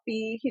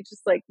floppy. He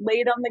just like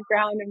laid on the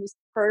ground and was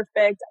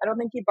perfect. I don't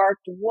think he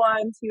barked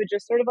once. He would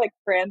just sort of like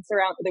prance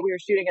around. That we were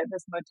shooting at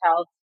this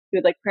motel. He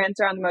would like prance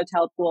around the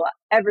motel pool.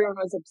 Everyone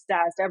was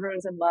obsessed. Everyone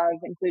was in love,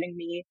 including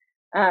me.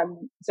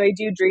 So I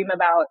do dream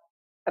about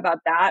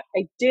that.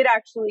 I did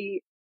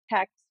actually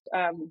text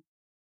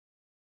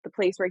the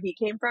place where he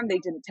came from. They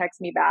didn't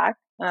text me back.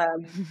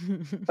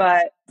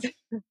 But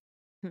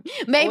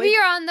maybe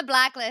you're on the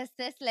blacklist.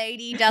 This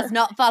lady does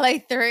not follow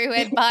through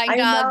with buying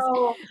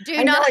dogs.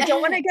 I know. I don't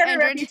want to get a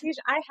reputation.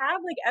 I have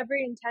like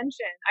every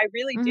intention. I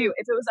really do.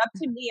 If it was up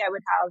to me,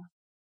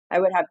 I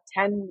would have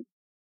 10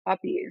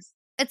 puppies.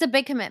 It's a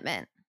big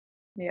commitment.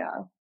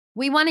 Yeah.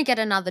 We want to get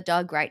another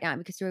dog right now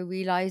because we're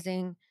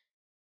realizing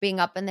being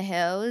up in the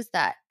hills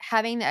that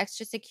having the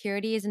extra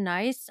security is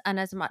nice. And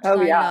as much as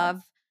I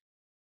love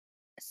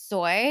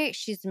Soy,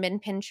 she's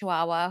min-pin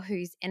chihuahua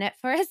who's in it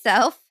for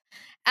herself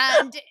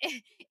and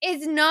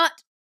is not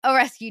a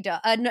rescue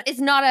dog. It's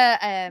not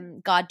a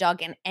guard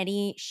dog in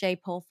any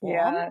shape or form.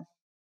 Yeah.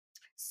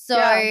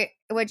 So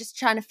we're just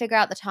trying to figure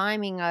out the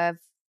timing of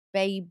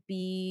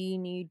baby,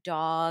 new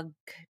dog.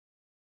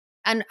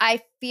 And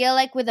I feel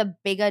like with a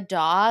bigger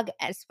dog,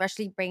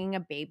 especially bringing a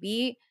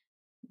baby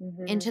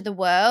into the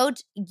world,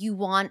 you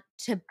want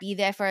to be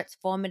there for its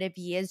formative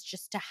years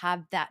just to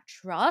have that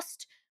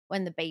trust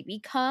when the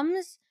baby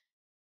comes.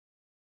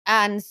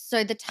 And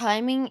so the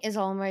timing is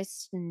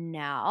almost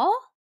now.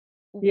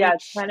 Yeah,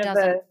 it's kind of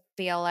doesn't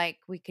feel like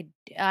we could,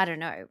 I don't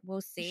know,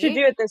 we'll You should see.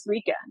 do it this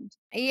weekend.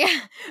 Yeah.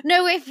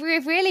 No,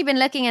 we've really been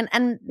looking,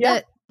 and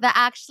Yeah.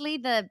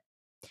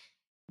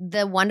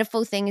 the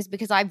wonderful thing is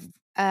because I've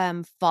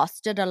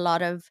fostered a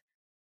lot of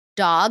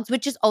dogs,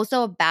 which is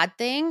also a bad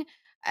thing.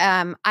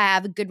 I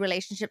have good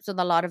relationships with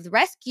a lot of the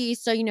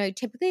rescues. So,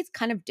 typically it's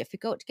kind of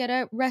difficult to get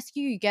a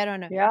rescue. You get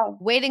on a Yeah,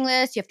 waiting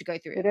list, you have to go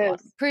through it a lot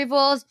of is.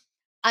 approvals.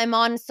 I'm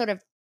on sort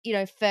of,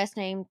 first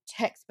name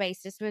text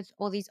basis with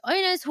all these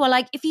owners who are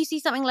like, if you see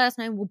something, let us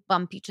know, we'll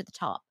bump you to the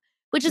top,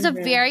 which is a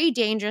Mhm. very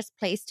dangerous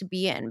place to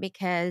be in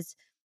because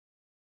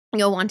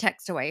you're one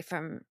text away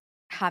from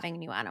having a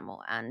new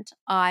animal. And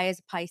I, as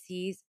a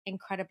Pisces,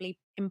 incredibly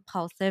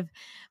impulsive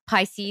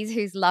Pisces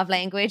whose love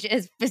language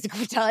is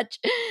physical touch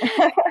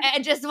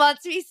and just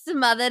wants to be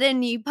smothered in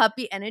new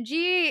puppy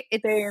energy,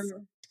 it's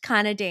Same.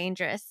 kind of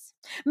dangerous.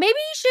 Maybe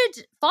you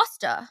should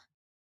foster.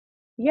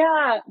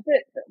 Yeah,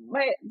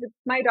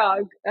 my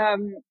dog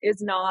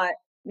is not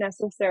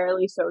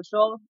necessarily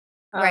social.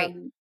 Right.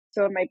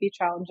 So it might be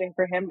challenging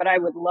for him, but I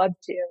would love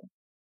to.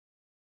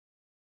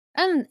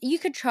 And you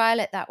could trial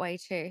it that way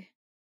too,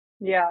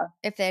 Yeah.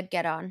 if they'd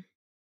get on.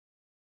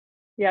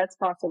 Yeah, it's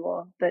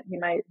possible that he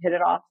might hit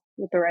it off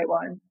with the right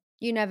one.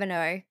 You never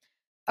know.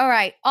 All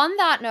right. On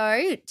that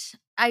note,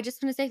 I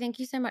just want to say thank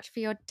you so much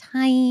for your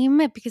time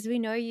because we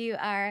know you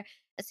are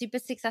a super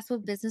successful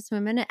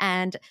businesswoman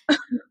and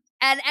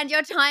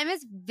your time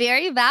is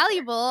very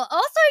valuable.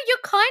 Also, you're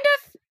kind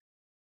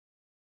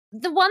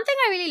of the one thing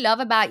I really love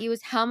about you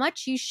is how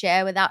much you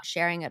share without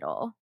sharing it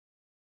all.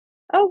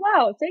 Oh,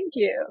 wow. Thank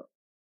you.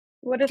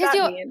 What does Because that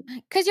you're mean?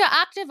 because you're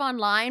active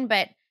online,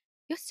 but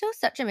you're still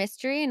such a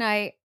mystery. And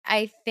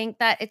I think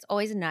that it's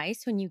always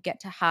nice when you get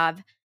to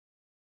have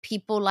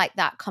people like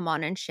that come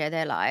on and share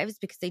their lives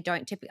because they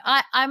don't typically.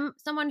 I'm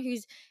someone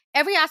who's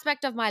every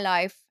aspect of my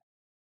life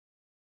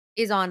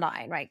is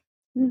online, right?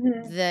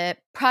 Hmm. The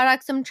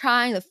products I'm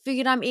trying, the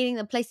food I'm eating,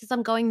 the places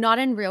I'm going, not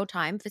in real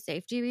time for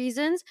safety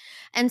reasons.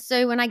 And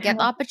so when I get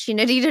the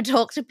opportunity to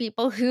talk to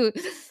people who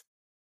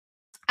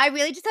I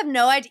really just have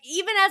no idea,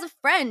 even as a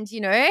friend,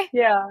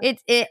 Yeah.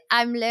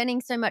 I'm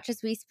learning so much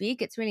as we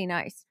speak. It's really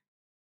nice.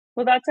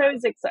 Well, that's why I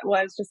was excited.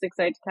 Well, I was just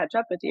excited to catch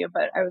up with you,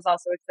 but I was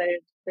also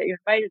excited that you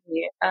invited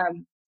me.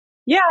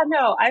 Yeah,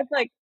 no, I've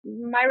like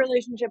my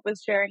relationship with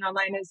sharing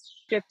online has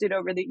shifted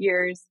over the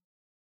years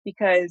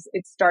because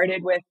it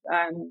started with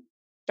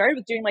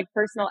doing like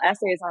personal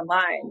essays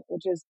online,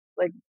 which is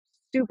like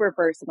super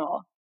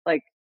personal.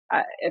 Like,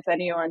 if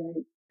anyone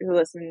who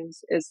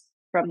listens is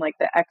from like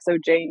the Exo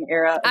Jane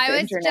era of I the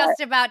was internet,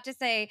 just about to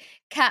say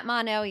Cat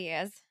Marnell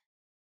years.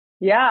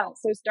 yeah.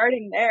 So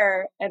starting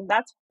there, and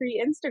that's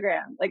pre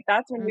Instagram. Like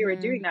that's when we were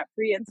doing Mm-hmm. that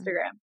pre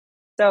Instagram.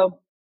 So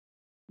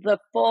the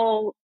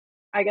full,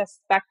 I guess,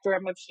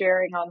 spectrum of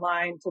sharing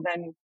online to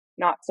then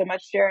not so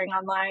much sharing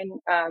online,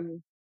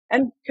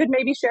 and could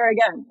maybe share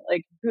again.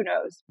 Like who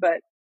knows?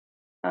 But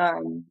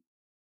um,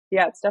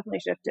 yeah, it's definitely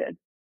shifted.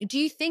 Do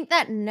you think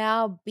that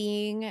now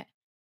being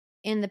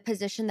in the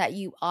position that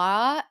you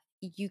are,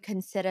 you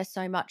consider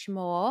so much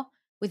more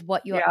with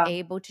what you're Yeah,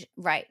 able to,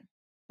 right?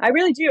 I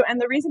really do. And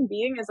the reason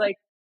being is like,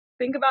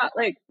 think about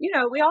like, we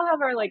all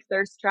have our like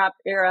thirst trap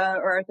era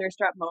or our thirst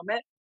trap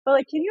moment. But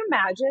like, can you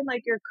imagine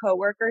like your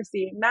coworker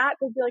seeing that?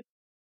 They'd be like,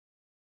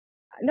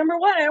 number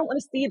one, I don't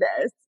want to see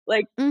this.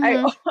 Like, I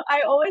Mm-hmm.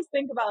 I always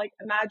think about like,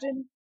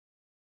 imagine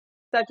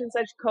such and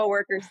such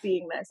coworker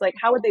seeing this. Like,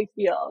 how would they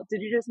feel?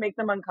 Did you just make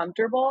them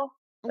uncomfortable?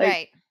 Like,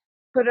 Right.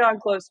 put it on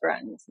close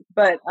friends.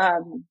 But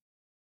Or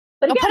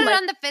put again, it like,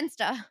 on the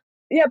Finsta.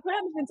 yeah, put it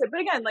on the fence. But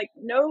again, like,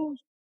 no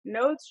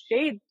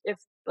shade if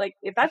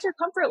that's your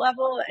comfort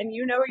level and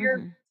your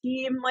Mm-hmm.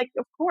 team, like,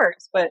 of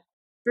course. But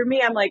for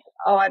me, I'm like,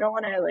 oh, I don't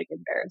want to like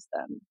embarrass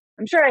them.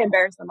 I'm sure I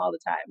embarrass them all the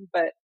time,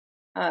 but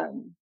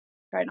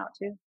try not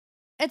to.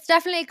 It's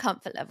definitely a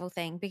comfort level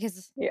thing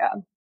because Yeah.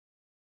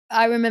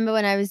 I remember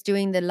when I was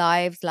doing the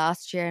lives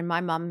last year and my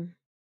mum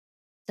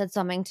said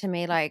something to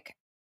me like,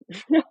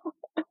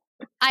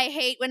 I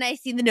hate when I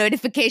see the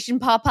notification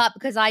pop up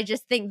because I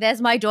just think there's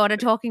my daughter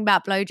talking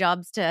about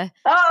blowjobs to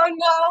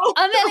Oh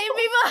a no. million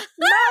people.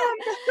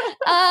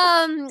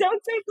 No.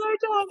 Don't say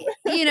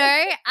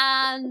blowjob.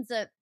 And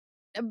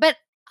but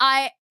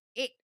I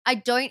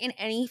don't in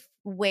any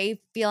way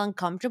feel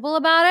uncomfortable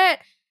about it.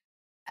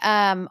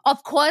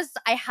 Of course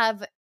I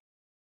have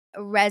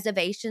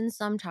reservations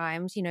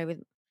sometimes,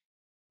 with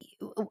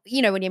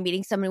when you're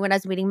meeting somebody. When I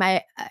was meeting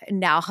my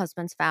now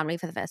husband's family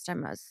for the first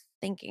time, I was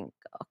thinking,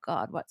 oh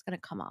God, what's going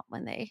to come up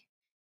when they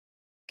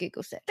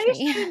Google search They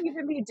me? shouldn't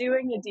even be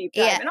doing a deep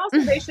dive. Yeah. And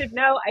also they should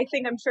know,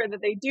 I'm sure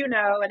that they do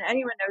know, and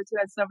anyone knows who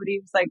has somebody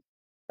who's like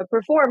a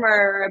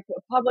performer,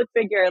 a public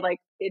figure, like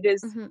it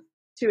is Hmm.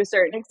 to a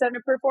certain extent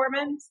a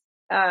performance.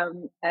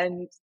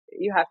 And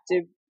you have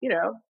to,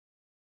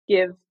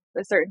 give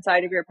a certain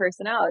side of your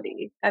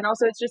personality. And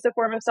also it's just a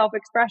form of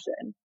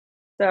self-expression.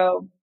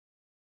 So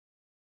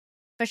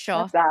For sure.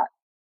 that's that.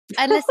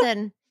 And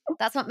listen,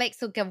 that's what makes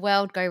the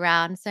world go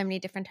round. So many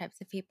different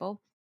types of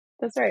people.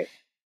 That's right.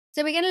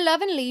 So we're going to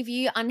love and leave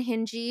you,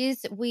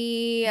 Unhingies.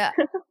 We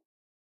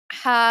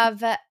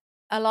have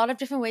a lot of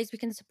different ways we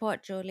can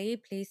support Julie.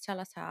 Please tell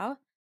us how.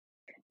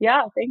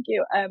 Yeah, thank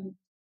you.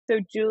 So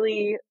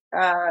Julie,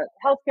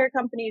 healthcare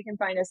company, you can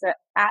find us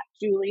at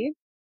Julie.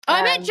 Oh,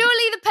 I meant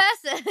Julie the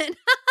person.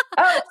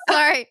 Oh,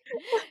 sorry.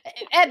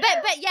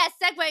 But yeah,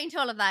 segue into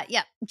all of that.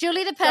 Yep.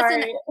 Julie the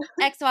person,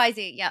 sorry.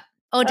 XYZ. Yep.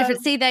 All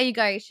different. See, there you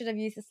go. You should have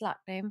used the Slack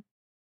name.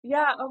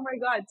 Yeah. Oh my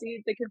God.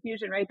 See the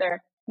confusion right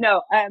there.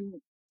 No,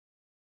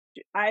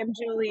 I'm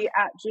Julie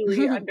at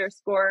Julie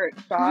 _Schott.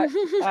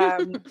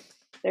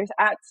 There's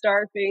at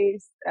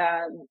Starface.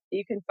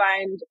 You can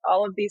find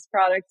all of these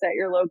products at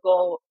your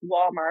local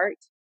Walmart.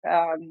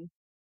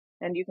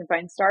 And you can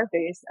find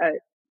Starface at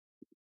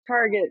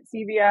Target,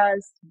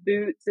 CVS,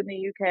 Boots in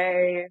the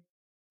UK,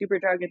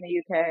 Superdrug in the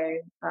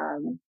UK.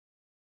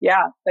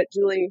 Yeah, but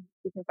Julie,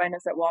 you can find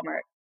us at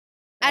Walmart.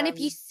 And if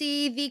you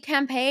see the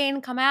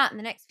campaign come out in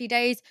the next few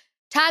days,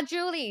 tag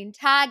Julie and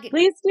tag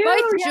please do,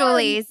 both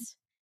Julies.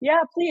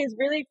 Yeah, please.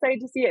 Really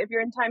excited to see it. If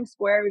you're in Times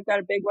Square, we've got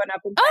a big one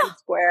up in Times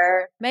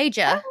Square.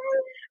 Major.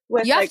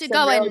 You have to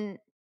go and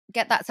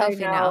get that selfie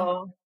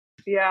now.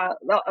 Yeah,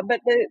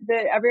 but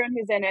the everyone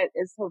who's in it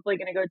is hopefully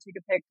going to go take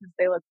a pic because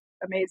they look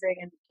amazing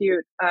and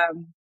cute.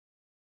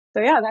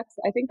 So yeah,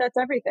 I think that's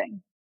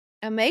everything.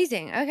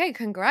 Amazing. Okay,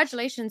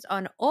 congratulations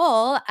on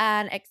all,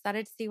 and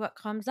excited to see what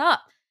comes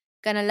up.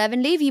 Gonna love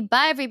and leave you.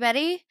 Bye,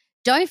 everybody.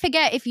 Don't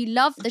forget, if you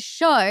love the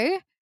show,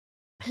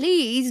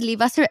 please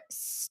leave us a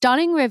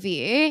stunning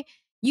review.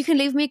 You can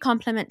leave me a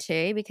compliment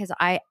too, because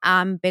I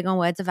am big on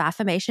words of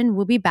affirmation.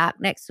 We'll be back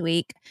next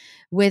week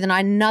with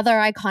another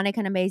iconic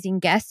and amazing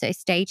guest, so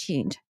stay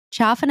tuned.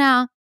 Ciao for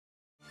now.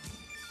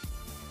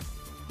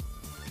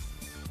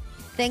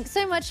 Thanks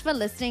so much for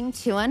listening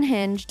to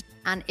Unhinged.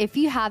 And if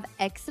you have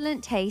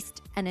excellent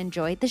taste and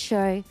enjoyed the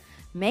show,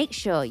 make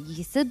sure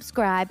you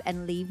subscribe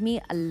and leave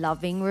me a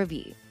loving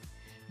review.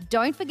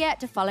 Don't forget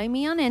to follow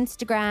me on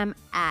Instagram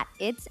at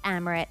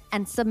 @itsamrit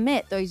and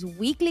submit those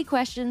weekly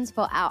questions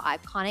for our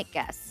iconic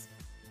guests.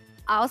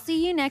 I'll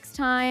see you next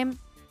time.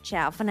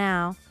 Ciao for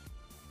now.